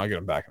boss is calling. I'll get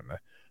him back in a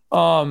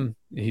minute.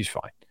 He's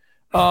fine.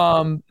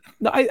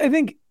 I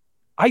think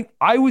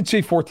I would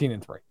say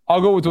 14-3.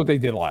 I'll go with what they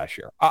did last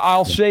year.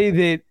 I'll say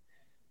that,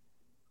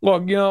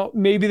 look,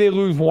 maybe they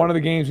lose one of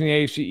the games in the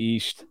AFC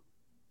East.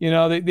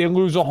 They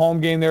lose a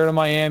home game there to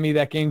Miami.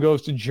 That game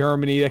goes to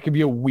Germany. That could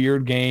be a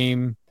weird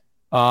game.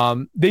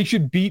 They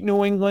should beat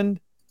New England,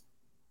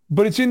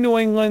 but it's in New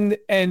England,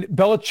 and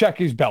Belichick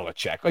is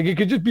Belichick. Like, it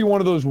could just be one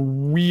of those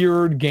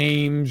weird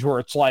games where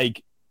it's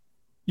like,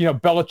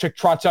 Belichick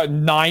trots out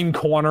 9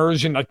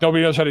 corners and like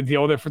nobody knows how to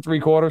deal with it for 3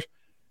 quarters.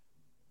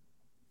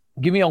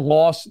 Give me a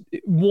loss,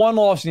 1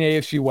 loss in the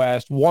AFC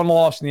West, 1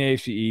 loss in the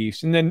AFC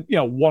East, and then,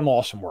 1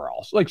 loss somewhere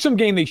else. Like some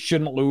game they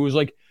shouldn't lose,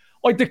 like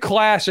the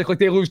classic, like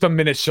they lose to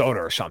Minnesota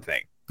or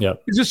something. Yeah.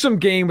 It's just some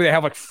game where they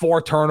have like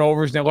 4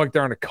 turnovers and they look like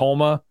they're in a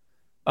coma.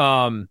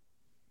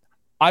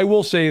 I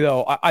will say,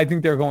 though, I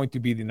think they're going to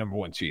be the number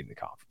 1 seed in the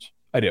conference.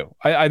 I do.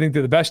 I think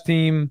they're the best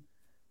team.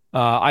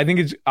 I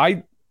think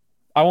I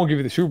won't give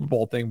you the Super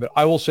Bowl thing, but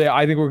I will say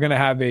I think we're going to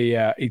have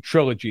a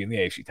trilogy in the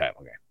AFC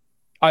title game.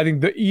 I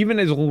think that even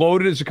as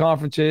loaded as the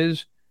conference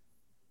is,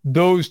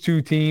 those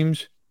 2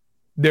 teams,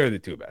 they're the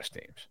 2 best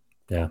teams.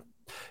 Yeah.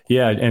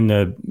 Yeah,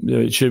 and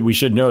we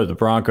should know the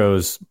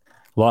Broncos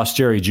lost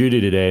Jerry Jeudy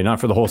today, not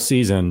for the whole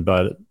season,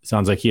 but it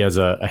sounds like he has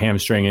a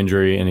hamstring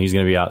injury, and he's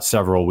going to be out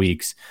several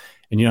weeks.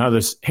 And you know how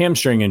those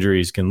hamstring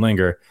injuries can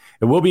linger.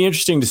 It will be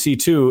interesting to see,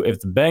 too,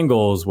 if the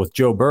Bengals with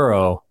Joe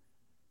Burrow,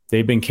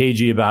 they've been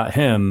cagey about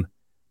him.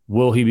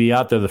 Will he be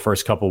out there the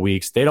first couple of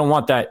weeks? They don't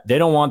want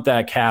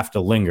that calf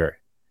to linger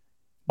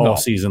all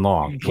season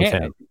long with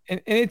him.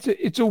 And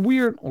it's a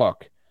weird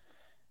look.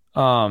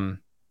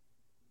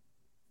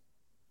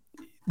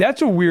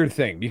 That's a weird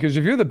thing because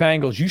if you're the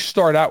Bengals, you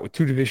start out with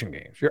 2 division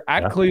games. You're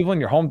at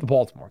Cleveland, you're home to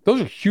Baltimore.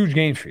 Those are huge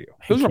games for you.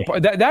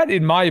 That,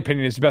 in my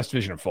opinion, is the best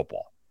division of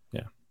football.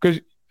 Yeah.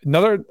 Because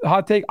another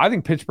hot take, I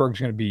think Pittsburgh's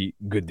going to be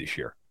good this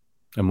year.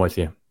 I'm with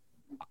you.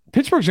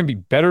 Pittsburgh's going to be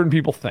better than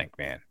people think,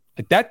 man.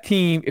 Like that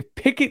team, if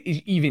Pickett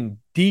is even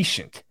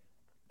decent,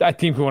 that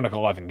team could win like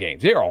 11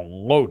 games. They are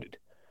loaded.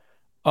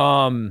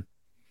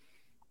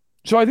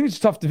 So I think it's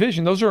a tough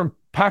division. Those are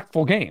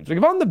impactful games. Like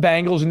if I'm the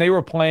Bengals and they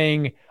were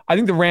playing, I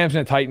think the Rams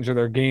and the Titans are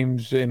their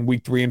games in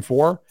week 3 and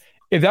 4.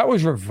 If that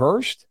was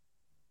reversed,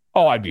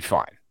 I'd be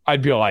fine.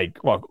 I'd be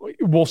like, look,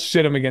 we'll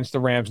sit them against the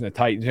Rams and the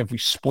Titans. If we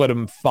split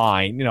them,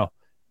 fine.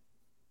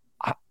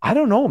 I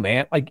don't know,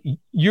 man. Like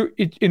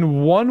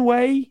in one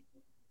way,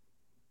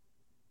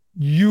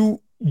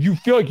 you you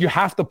feel like you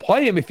have to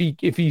play him if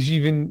he's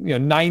even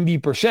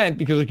 90%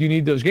 because like you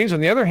need those games.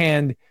 On the other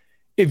hand,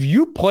 if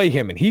you play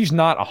him and he's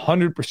not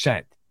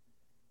 100%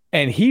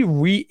 and he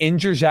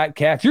re-injures that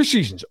calf, your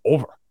season's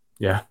over.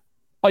 Yeah.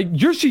 Like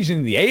your season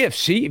in the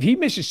AFC, if he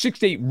misses 6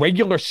 to 8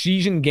 regular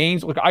season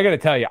games, look, I got to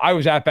tell you, I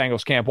was at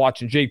Bengals camp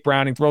watching Jake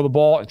Browning throw the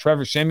ball and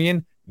Trevor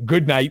Siemian.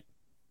 Good night.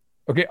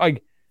 Okay,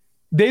 like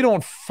they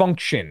don't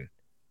function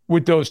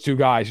with those two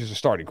guys as a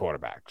starting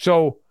quarterback.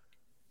 So,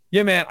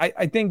 yeah, man,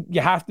 I think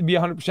you have to be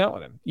 100%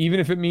 with him. Even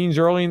if it means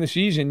early in the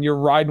season you're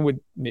riding with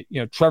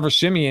Trevor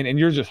Siemian and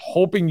you're just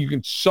hoping you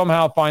can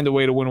somehow find a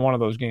way to win one of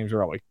those games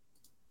early.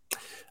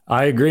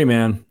 I agree,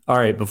 man. All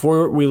right,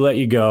 before we let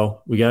you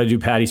go, we got to do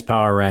Patty's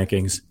Power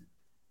Rankings.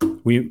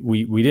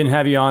 We didn't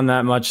have you on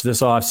that much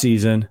this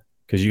offseason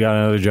because you got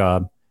another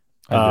job.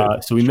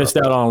 So we missed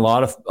out on a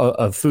lot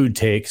of food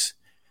takes.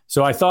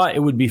 So I thought it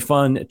would be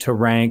fun to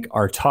rank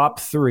our top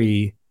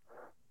 3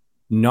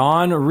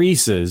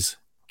 non-Reese's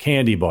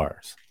candy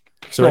bars.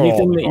 So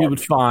anything you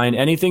would find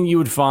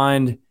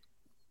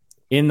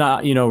in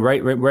the,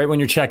 right when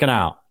you're checking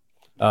out,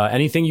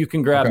 anything you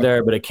can grab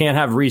there, but it can't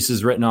have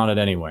Reese's written on it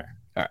anywhere.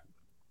 All right.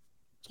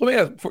 So let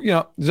me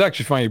ask, it's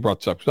actually funny you brought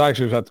this up because I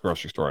actually was at the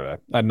grocery store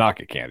today. I'd not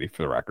get candy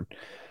for the record.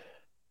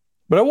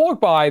 But I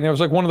walked by and there was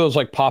like one of those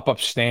like pop-up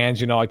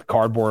stands, like the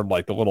cardboard,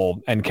 like the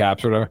little end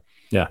caps or whatever.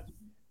 Yeah.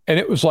 And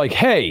it was like,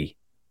 hey,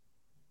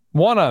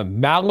 want a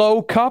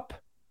Mallow cup?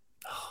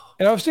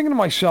 And I was thinking to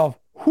myself,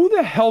 who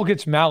the hell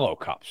gets Mallow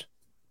cups?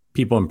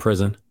 People in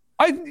prison.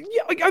 I've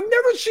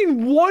never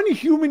seen one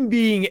human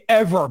being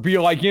ever be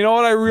like, you know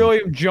what I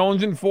really am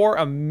jonesing for?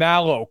 A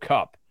Mallow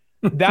cup.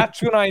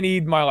 That's what I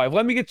need in my life.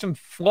 Let me get some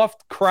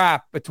fluffed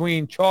crap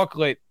between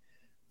chocolate.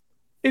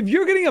 If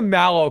you're getting a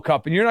Mallow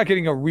cup and you're not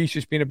getting a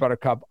Reese's peanut butter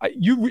cup,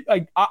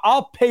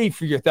 I'll pay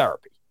for your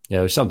therapy. Yeah,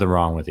 there's something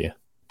wrong with you.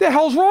 The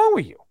hell's wrong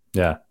with you?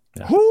 Yeah.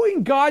 Who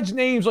in God's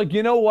name's like,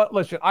 you know what?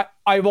 Listen, I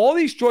have all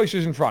these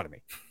choices in front of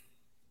me.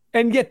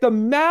 And yet the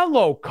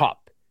Mallow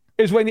cup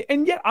is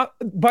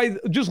by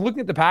just looking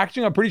at the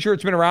packaging, I'm pretty sure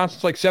it's been around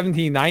since like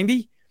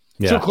 1790.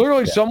 Yeah, so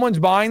clearly someone's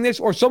buying this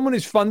or someone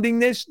is funding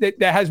this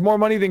that has more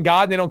money than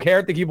God and they don't care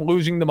if they keep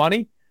losing the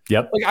money.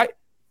 Yep. Like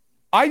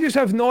I just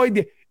have no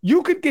idea.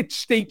 You could get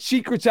state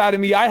secrets out of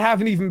me I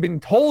haven't even been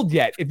told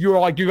yet if you were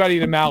like, you got to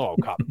eat a Mallow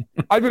cup.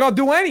 I'd be like, I'll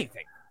do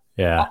anything.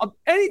 Yeah.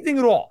 Anything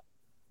at all.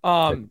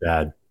 That's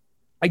bad.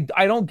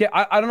 I don't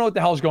know what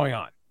the hell's going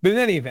on. But in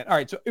any event, all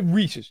right, so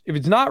Reese's. If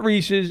it's not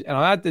Reese's and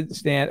I'm at the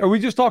stand, are we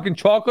just talking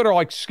chocolate or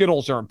like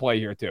Skittles are in play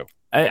here too?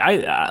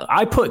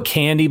 I put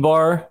candy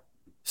bar.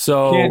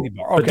 So candy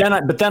bar. Okay.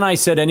 But then I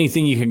said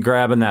anything you can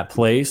grab in that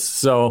place.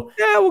 So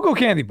yeah, we'll go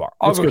candy bar.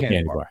 I'll go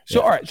candy bar. So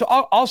yeah. All right, so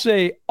I'll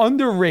say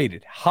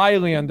underrated,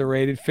 highly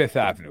underrated Fifth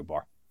Avenue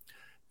bar.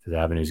 Fifth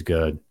Avenue's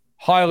good.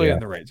 Highly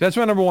underrated. That's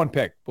my number one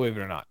pick, believe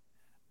it or not.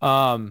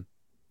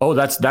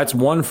 That's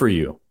one for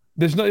you.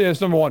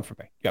 It's number one for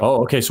me. Yep.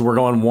 Oh, okay. So we're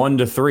going 1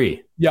 to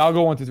 3. Yeah, I'll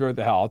go 1 to 3. What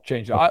the hell? I'll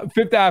change it.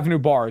 Fifth Avenue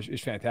bars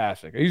is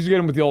fantastic. I used to get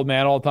them with the old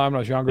man all the time when I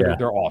was younger. Yeah.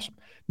 They're awesome.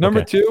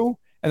 Number 2,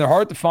 and they're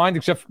hard to find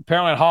except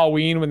apparently on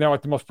Halloween when they're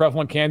like the most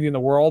prevalent candy in the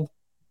world.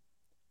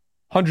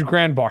 100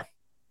 grand bar.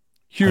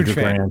 Huge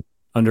fan. Grand.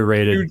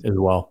 Underrated as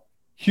well.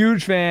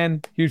 Huge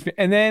fan.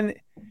 And then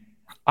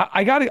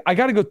I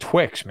gotta go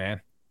Twix,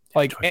 man.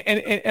 Like Twix.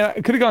 And I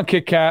could have gone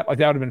Kit Kat. Like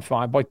that would have been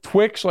fine. But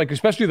Twix, like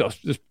especially those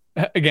just.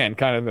 Again,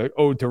 kind of an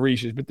ode to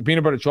Reese's, but the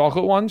peanut butter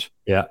chocolate ones.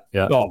 Yeah.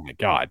 Oh my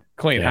God,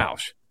 clean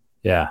house.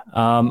 Yeah.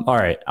 All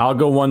right, I'll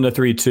go 1 to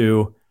 3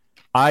 too.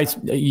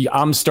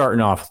 I'm starting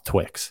off with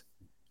Twix.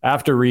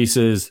 After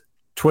Reese's,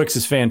 Twix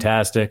is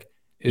fantastic.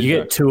 You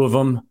get 2 of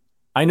them.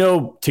 I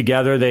know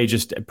together they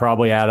just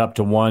probably add up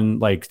to one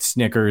like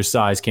Snickers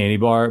size candy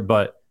bar,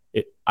 but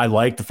I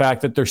like the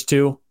fact that there's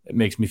 2. It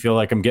makes me feel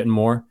like I'm getting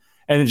more,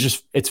 and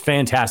it's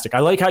fantastic. I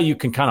like how you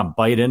can kind of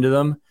bite into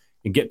them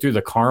and get through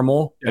the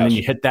caramel, and then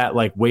you hit that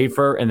like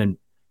wafer, and then,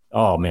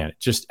 oh man,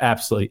 just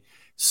absolutely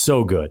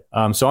so good.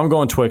 So I'm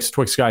going Twix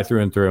guy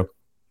through and through.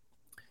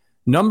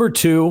 Number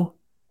 2,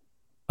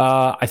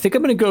 I think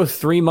I'm going to go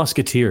 3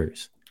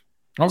 Musketeers.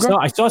 Okay. So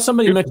I saw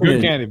somebody mention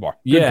good candy bar.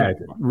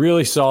 Candy bar.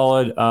 Really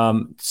solid,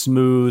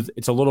 smooth.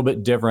 It's a little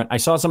bit different. I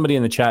saw somebody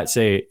in the chat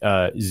say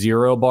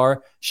Zero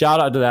Bar. Shout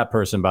out to that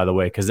person, by the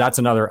way, because that's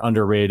another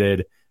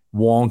underrated,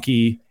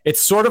 wonky.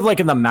 It's sort of like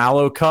in the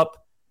Mallow cup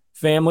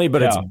family,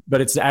 but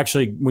it's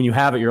actually when you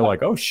have it, you're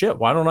like, oh shit,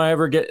 why don't I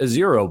ever get a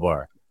Zero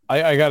Bar?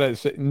 I gotta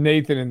say,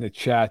 Nathan in the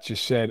chat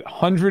just said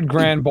 100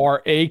 grand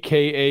bar,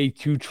 aka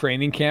 2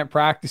 training camp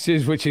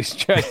practices, which is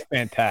just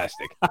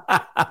fantastic.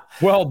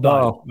 Well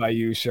done by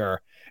you, sir.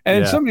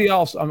 And then somebody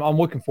else, I'm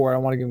looking for it. I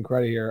want to give him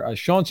credit here.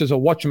 Sean says a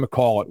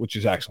whatchamacallit, which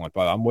is excellent.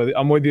 But I'm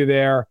with you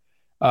there.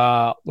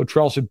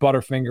 Latrell said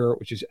Butterfinger,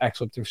 which is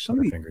excellent. There's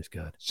Butterfinger's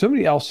good.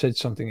 Somebody else said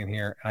something in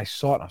here, and I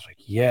saw it, and I was like,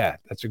 yeah,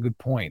 that's a good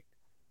point.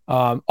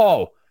 My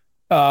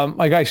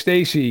guy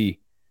Stacy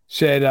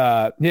said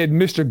he had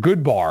Mr.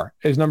 Goodbar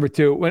as number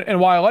 2. And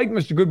while I like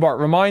Mr. Goodbar,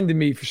 it reminded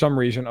me for some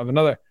reason of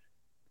another.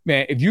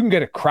 Man, if you can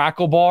get a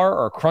Crackle Bar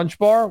or a Crunch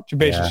Bar, which are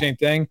basically the same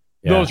thing,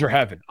 those are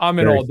heaven. I'm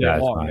in all day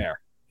long there.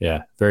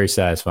 Yeah, very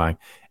satisfying.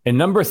 And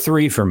number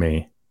 3 for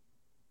me,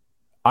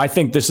 I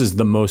think this is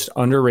the most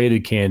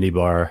underrated candy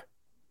bar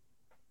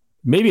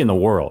maybe in the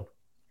world.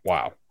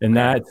 Wow. And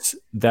that's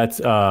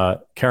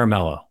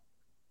Caramello.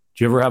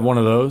 Do you ever have one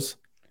of those?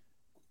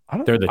 I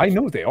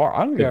know what they are.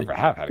 I don't think I ever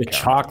have had the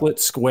chocolate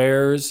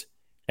squares,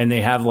 and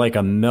they have like a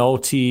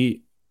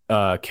melty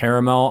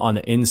caramel on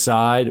the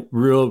inside,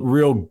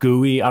 real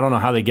gooey. I don't know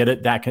how they get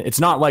it. It's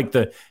not like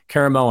the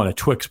caramel in a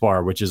Twix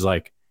bar, which is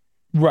like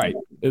right,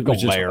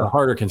 which is a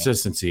harder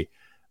consistency.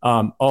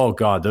 Oh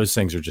God, those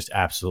things are just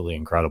absolutely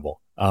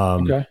incredible.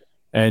 Okay.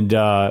 And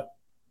I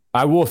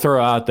will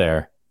throw out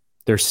there,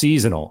 they're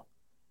seasonal,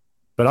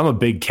 but I'm a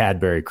big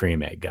Cadbury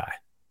cream egg guy.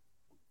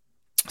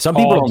 Some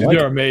people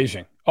they're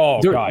amazing.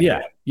 Oh God,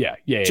 yeah.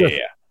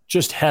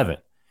 Just heaven.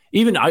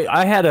 Even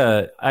I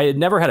had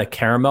never had a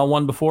caramel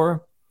one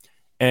before,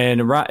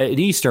 and at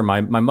Easter,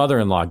 my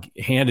mother-in-law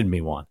handed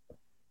me one,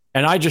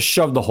 and I just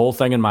shoved the whole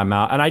thing in my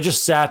mouth, and I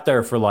just sat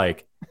there for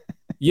like,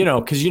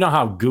 because you know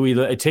how gooey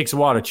it takes a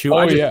while to chew.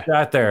 I just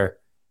sat there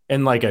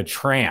in like a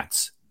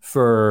trance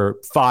for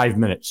 5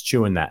 minutes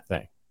chewing that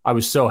thing. I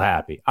was so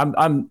happy.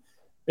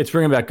 It's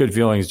bringing back good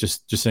feelings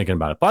just thinking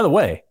about it. By the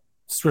way,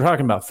 since we're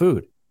talking about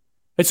food,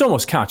 it's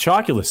almost Count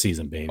Chocula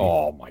season, baby.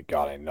 Oh my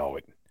God, I know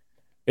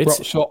it.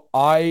 So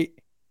I've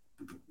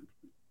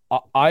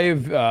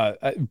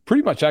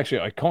pretty much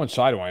actually I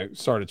coincided when I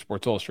started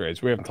Sports Illustrated.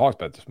 So we haven't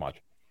talked about this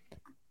much.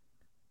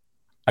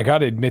 I got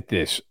to admit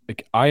this,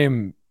 like I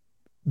am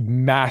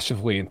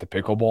massively into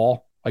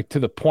pickleball, like to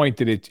the point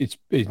that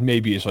it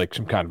maybe is like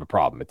some kind of a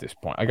problem at this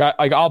point.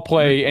 I'll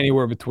play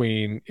anywhere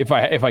between if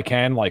I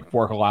can, like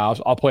work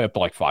allows, I'll play up to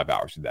like 5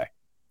 hours a day.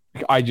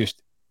 Like I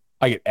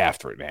get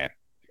after it, man.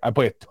 I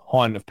play a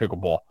ton of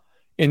pickleball,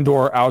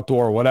 indoor,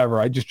 outdoor,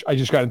 whatever. I just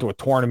got into a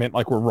tournament,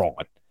 like we're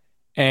rolling,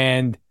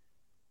 and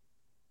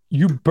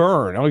you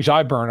burn. At least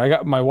I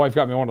burn. My wife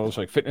got me one of those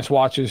like fitness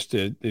watches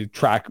to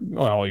track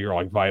your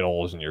like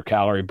vitals and your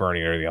calorie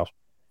burning and everything else.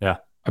 Yeah,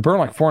 I burn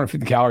like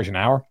 450 calories an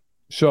hour.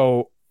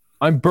 So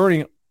I'm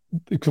burning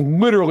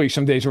literally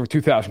some days over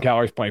 2,000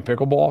 calories playing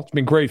pickleball. It's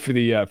been great for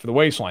the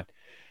waistline.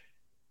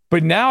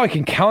 But now I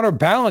can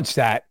counterbalance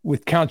that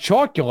with Count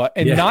Chocula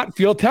and not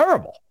feel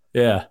terrible.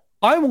 Yeah.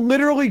 I'm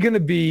literally going to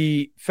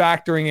be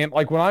factoring in,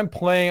 like when I'm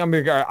playing,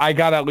 I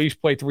got to at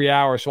least play 3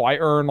 hours. So I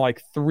earn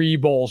like 3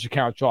 bowls of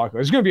Count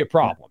Chocula. It's going to be a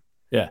problem.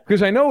 Yeah.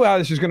 Because I know how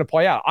this is going to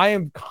play out. I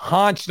am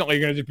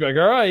constantly going to just be like,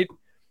 all right,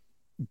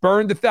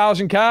 burned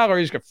 1,000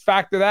 calories, got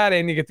factor that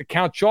in, you get the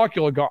Count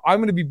Chocula going. I'm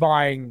going to be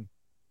buying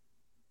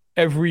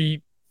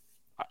every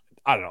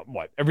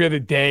other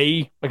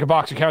day, like a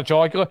box of Count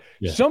Chocula.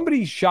 Yeah.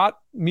 Somebody shot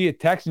me a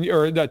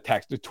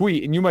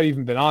tweet, and you might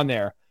even been on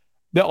there,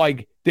 that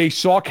like they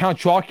saw Count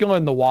Chocula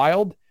in the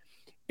wild.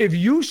 If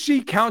you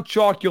see Count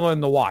Chocula in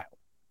the wild,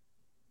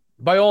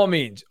 by all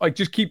means, like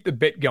just keep the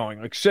bit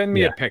going. Like send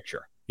me a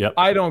picture. Yep.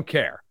 I don't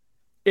care.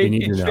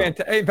 It's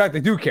fantastic. In fact, I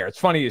do care. It's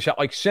funny as hell.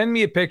 Like send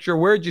me a picture.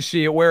 Where'd you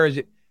see it? Where is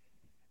it?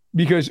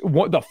 Because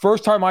the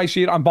first time I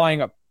see it, I'm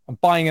buying an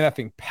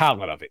effing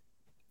pallet of it.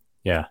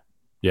 Yeah.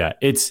 Yeah.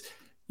 It's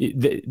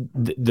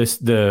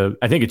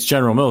I think it's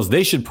General Mills.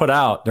 They should put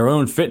out their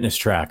own fitness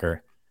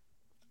tracker.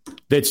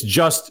 Doesn't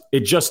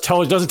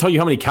tell you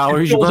how many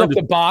calories you burned. Up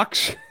the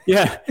box.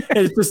 Yeah.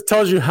 It just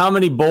tells you how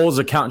many bowls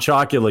of Count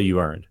Chocula you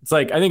earned. It's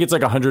like, I think it's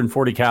like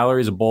 140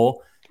 calories a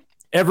bowl.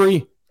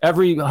 Every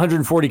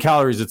 140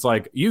 calories, it's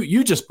like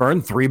you just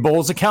burned 3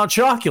 bowls of Count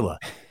Chocula.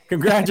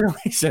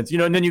 Congratulations.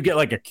 And then you get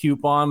like a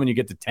coupon when you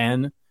get to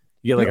 10.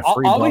 You get like a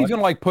free I'll buck. even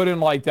like put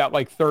in like that,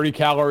 like 30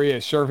 calorie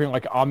serving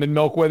like almond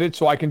milk with it,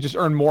 so I can just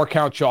earn more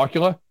Count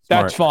Chocula.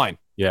 That's fine.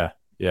 Yeah.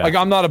 Yeah. Like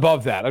I'm not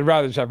above that. I'd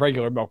rather just have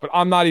regular milk, but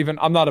I'm not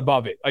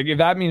above it. Like if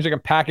that means like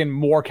I'm packing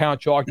more Count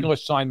Chocula,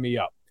 sign me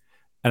up.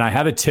 And I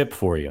have a tip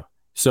for you.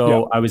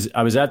 So I was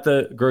at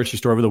the grocery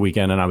store over the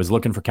weekend, and I was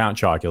looking for Count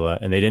Chocula,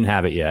 and they didn't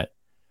have it yet,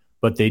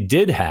 but they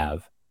did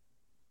have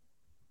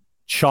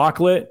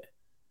chocolate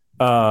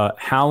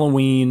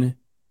Halloween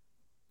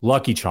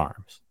Lucky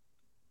Charms.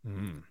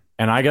 Mm.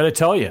 And I got to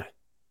tell you,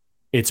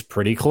 it's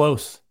pretty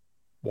close.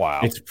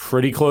 Wow. It's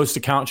pretty close to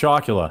Count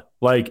Chocula.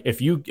 Like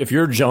if you're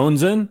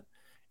jonesing,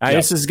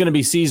 this is going to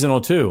be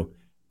seasonal too,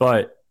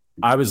 but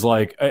I was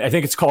like, I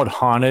think it's called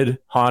Haunted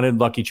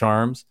Lucky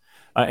Charms.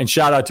 And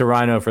shout out to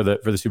Rhino for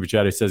the super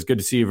chat. He says, good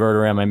to see you,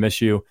 Verderame. I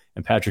miss you.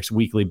 And Patrick's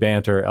weekly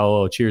banter.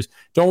 LOL. Cheers.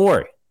 Don't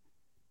worry.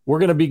 We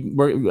want to make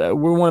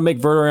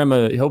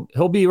Verderame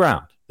he'll be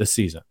around this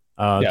season.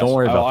 Don't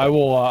worry about that.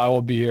 I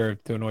will be here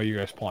to annoy you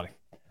guys plenty.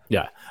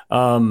 Yeah.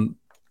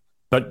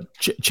 But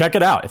check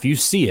it out. If you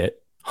see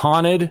it,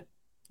 Haunted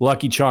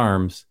Lucky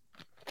Charms,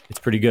 it's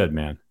pretty good,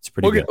 man. It's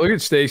pretty good. Look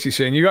at Stacy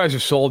saying, you guys are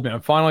sold me.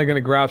 I'm finally going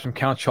to grab some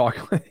Count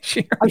Chocula this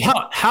year.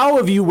 How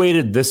have you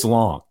waited this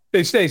long?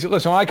 Hey, Stacy,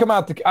 listen, when I come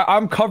out,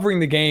 I'm covering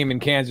the game in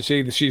Kansas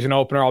City, the season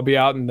opener. I'll be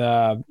out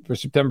for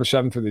September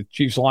 7th for the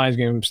Chiefs-Lions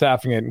game. I'm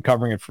staffing it and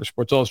covering it for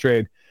Sports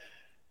Illustrated.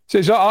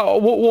 So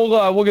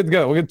we'll get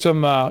together. We'll get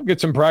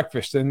some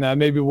breakfast, and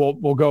maybe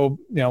we'll go.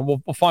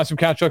 We'll find some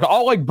Count Chocula.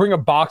 I'll bring a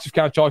box of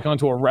Count Chocula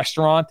into a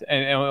restaurant,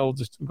 and we'll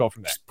just go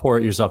from there. Just pour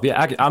it yourself. Yeah,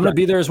 I'm going to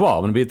be there as well.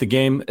 I'm going to be at the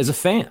game as a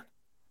fan.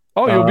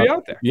 Oh, you'll be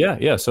out there.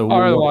 Yeah. So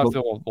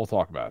we'll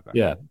talk about it then.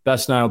 Yeah,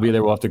 Best and I will be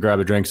there. We'll have to grab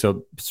a drink.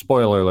 So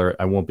spoiler alert,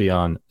 I won't be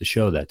on the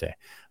show that day,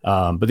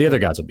 but the other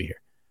guys will be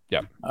here.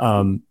 Yeah.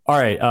 All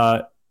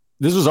right.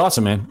 This was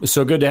awesome, man. It's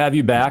so good to have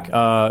you back.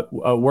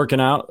 Working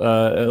out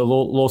a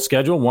little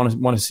schedule. Want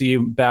to see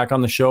you back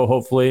on the show.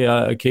 Hopefully,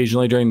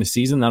 occasionally during the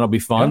season. That'll be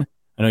fun. Yeah.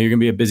 I know you're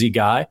gonna be a busy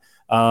guy,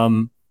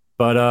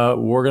 but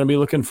we're gonna be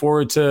looking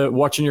forward to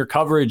watching your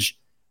coverage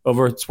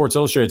over at Sports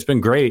Illustrated. It's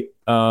been great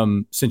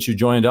since you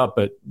joined up,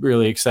 but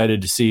really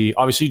excited to see.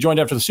 Obviously, you joined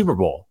after the Super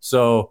Bowl,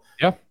 so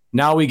yeah.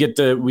 Now we get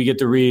to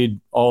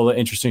read all the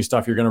interesting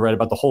stuff you're going to write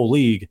about the whole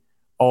league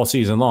all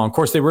season long. Of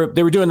course, they were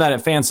doing that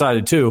at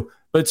Fansided too.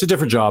 But it's a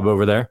different job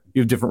over there.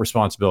 You have different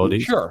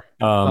responsibilities. Sure.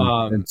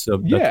 And so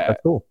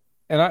that's cool.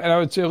 And I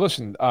would say,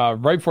 listen,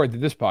 right before I did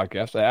this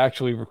podcast, I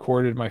actually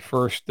recorded my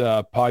first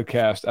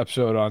podcast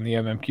episode on the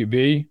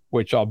MMQB,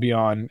 which I'll be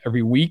on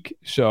every week.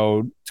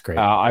 So it's great.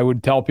 I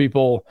would tell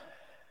people,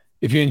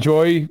 if you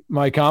enjoy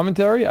my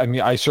commentary, I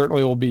mean, I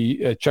certainly will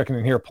be checking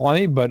in here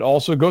plenty, but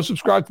also go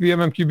subscribe to the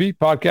MMQB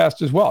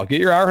podcast as well. Get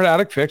your Arrowhead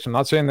Addict fix. I'm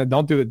not saying that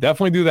don't do that.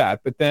 Definitely do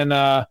that. But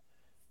then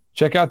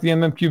check out the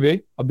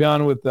MMQB. I'll be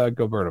on with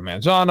Gilberto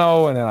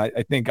Manzano, and then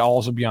I think I'll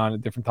also be on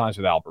at different times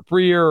with Albert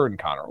Breer and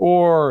Connor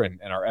Orr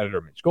and our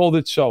editor, Mitch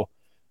Golditz. So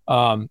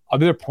I'll be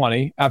there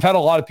plenty. I've had a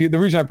lot of people,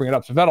 the reason I bring it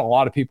up is I've had a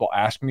lot of people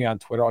ask me on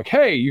Twitter, like,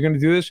 hey, you're going to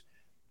do this?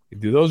 You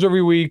do those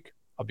every week.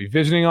 I'll be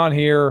visiting on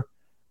here.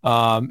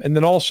 And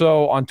then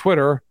also on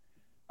Twitter,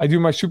 I do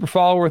my super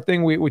follower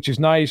thing, which is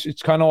nice.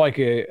 It's kind of like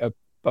a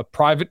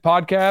private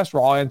podcast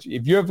where I'll answer.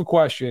 If you have a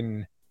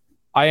question,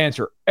 I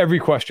answer every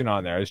question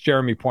on there. As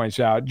Jeremy points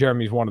out,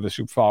 Jeremy's one of the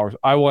super followers.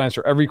 I will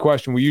answer every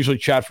question. We usually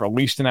chat for at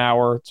least an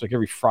hour. It's like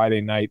every Friday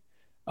night.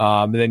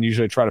 And then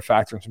usually try to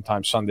factor in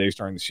sometimes Sundays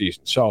during the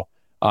season. So,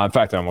 in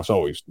fact, I almost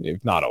always,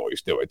 if not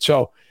always, do it.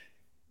 So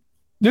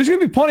there's going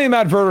to be plenty of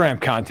Matt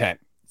Verderame content,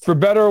 for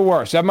better or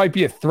worse. That might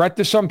be a threat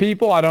to some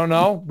people. I don't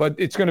know, but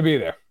it's going to be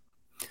there.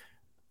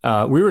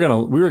 We were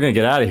gonna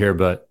get out of here,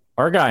 but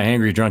our guy,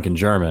 Angry Drunken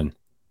German,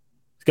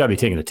 has got to be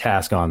taking a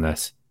task on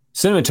this.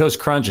 Cinnamon Toast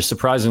Crunch is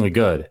surprisingly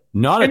good.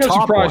 Not a top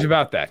one. Surprise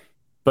about that,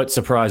 but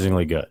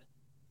surprisingly good.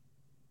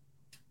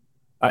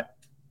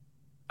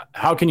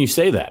 How can you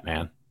say that,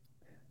 man?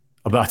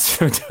 About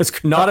Cinnamon Toast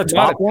Crunch? Not a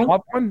top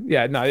one?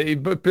 Yeah, no,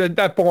 but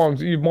that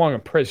you belong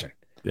in prison.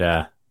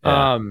 Yeah.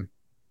 Come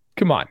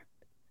on.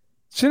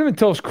 Cinnamon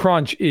Toast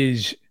Crunch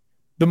is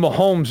the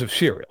Mahomes of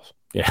cereals.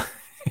 Yeah,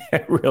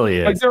 it really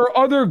is. Like, there are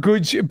other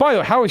good. By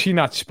the way, how is he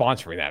not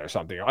sponsoring that or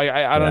something?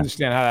 I don't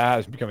understand how that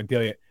has become a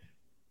deal yet.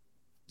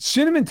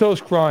 Cinnamon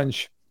Toast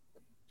Crunch,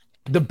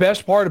 the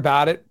best part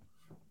about it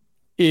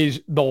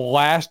is the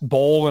last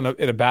bowl in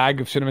a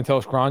bag of Cinnamon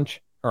Toast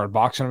Crunch, or a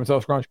box of Cinnamon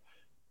Toast Crunch,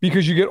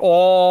 because you get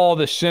all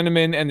the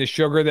cinnamon and the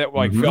sugar that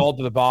fell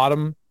to the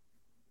bottom.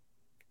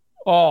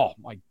 Oh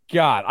my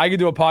God. I could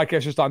do a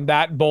podcast just on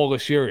that bowl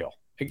of cereal.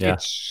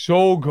 It's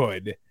so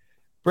good.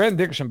 Brandon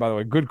Dickerson, by the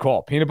way, good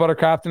call. Peanut butter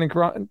Crafton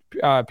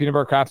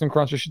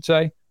Crunch, I should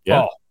say.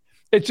 Yeah. Oh,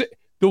 it's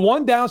the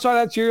one downside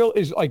of that cereal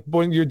is, like,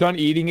 when you're done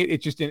eating it,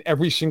 it's just in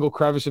every single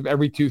crevice of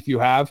every tooth you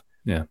have.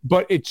 Yeah.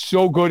 But it's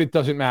so good, it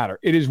doesn't matter.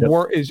 It is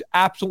is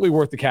absolutely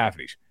worth the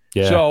cavities.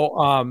 Yeah. So,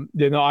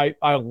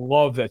 I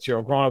love that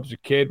cereal. Growing up as a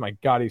kid, my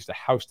God, I used to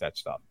house that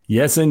stuff.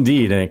 Yes,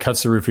 indeed. And it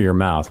cuts the roof of your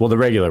mouth. Well, the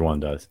regular one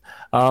does.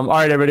 All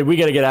right, everybody, we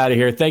got to get out of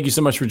here. Thank you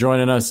so much for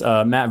joining us.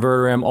 Matt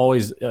Verderame,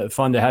 always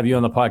fun to have you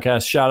on the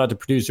podcast. Shout out to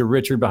producer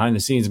Richard behind the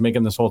scenes,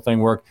 making this whole thing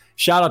work.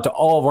 Shout out to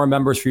all of our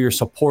members for your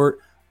support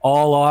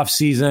all off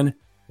season.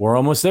 We're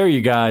almost there,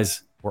 you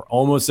guys. We're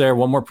almost there.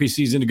 One more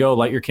preseason to go.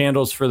 Light your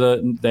candles for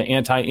the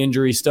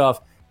anti-injury stuff.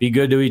 Be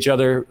good to each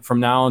other from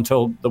now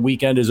until the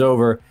weekend is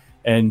over.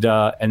 And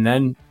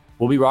then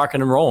we'll be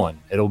rocking and rolling.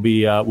 It'll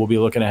be we'll be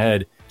looking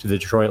ahead to the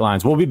Detroit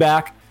Lions. We'll be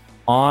back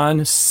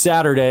on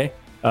Saturday,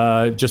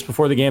 just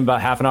before the game,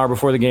 about half an hour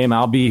before the game.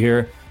 I'll be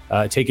here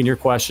taking your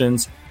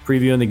questions,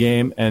 previewing the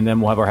game, and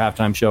then we'll have our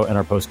halftime show and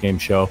our post-game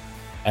show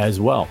as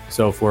well.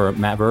 So for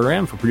Matt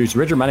Verderame, for producer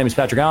Richard, my name is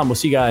Patrick Allen. We'll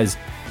see you guys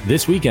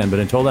this weekend. But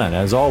until then,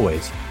 as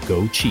always,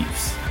 go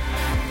Chiefs.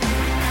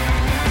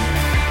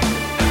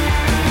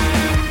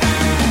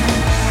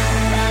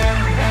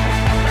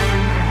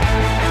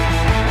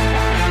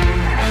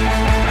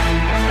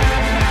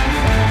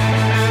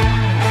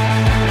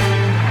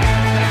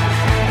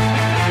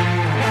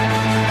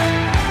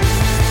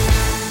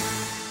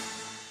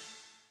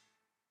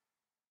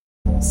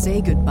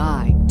 Say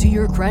goodbye to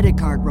your credit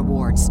card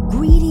rewards.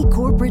 Greedy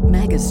corporate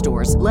mega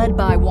stores, led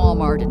by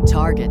Walmart and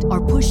Target,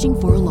 are pushing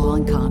for a law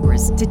in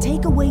Congress to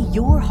take away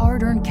your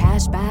hard-earned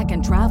cash back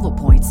and travel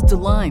points to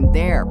line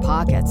their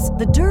pockets.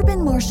 The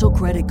Durbin-Marshall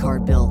credit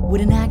card bill would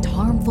enact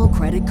harmful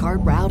credit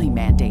card routing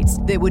mandates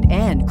that would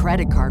end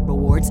credit card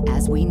rewards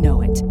as we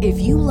know it. If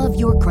you love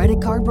your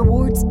credit card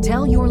rewards,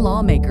 tell your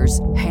lawmakers,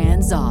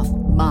 hands off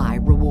my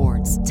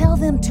rewards. Tell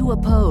them to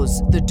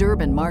oppose the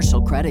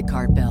Durbin-Marshall credit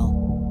card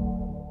bill.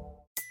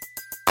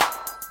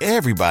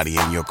 Everybody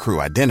in your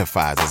crew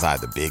identifies as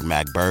either Big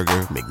Mac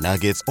Burger,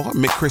 McNuggets, or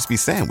McCrispy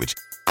Sandwich.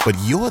 But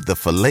you're the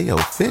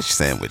Filet-O-Fish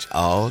Sandwich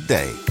all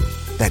day.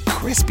 That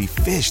crispy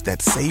fish,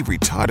 that savory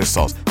tartar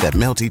sauce, that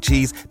melty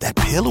cheese, that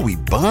pillowy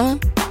bun.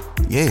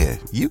 Yeah,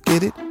 you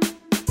get it.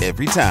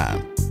 Every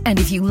time. And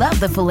if you love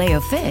the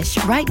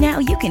Filet-O-Fish, right now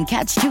you can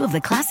catch two of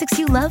the classics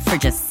you love for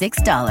just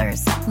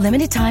 $6.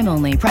 Limited time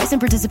only. Price and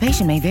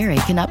participation may vary.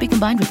 Cannot be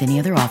combined with any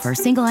other offer.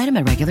 Single item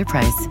at regular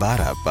price.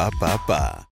 Ba-da-ba-ba-ba.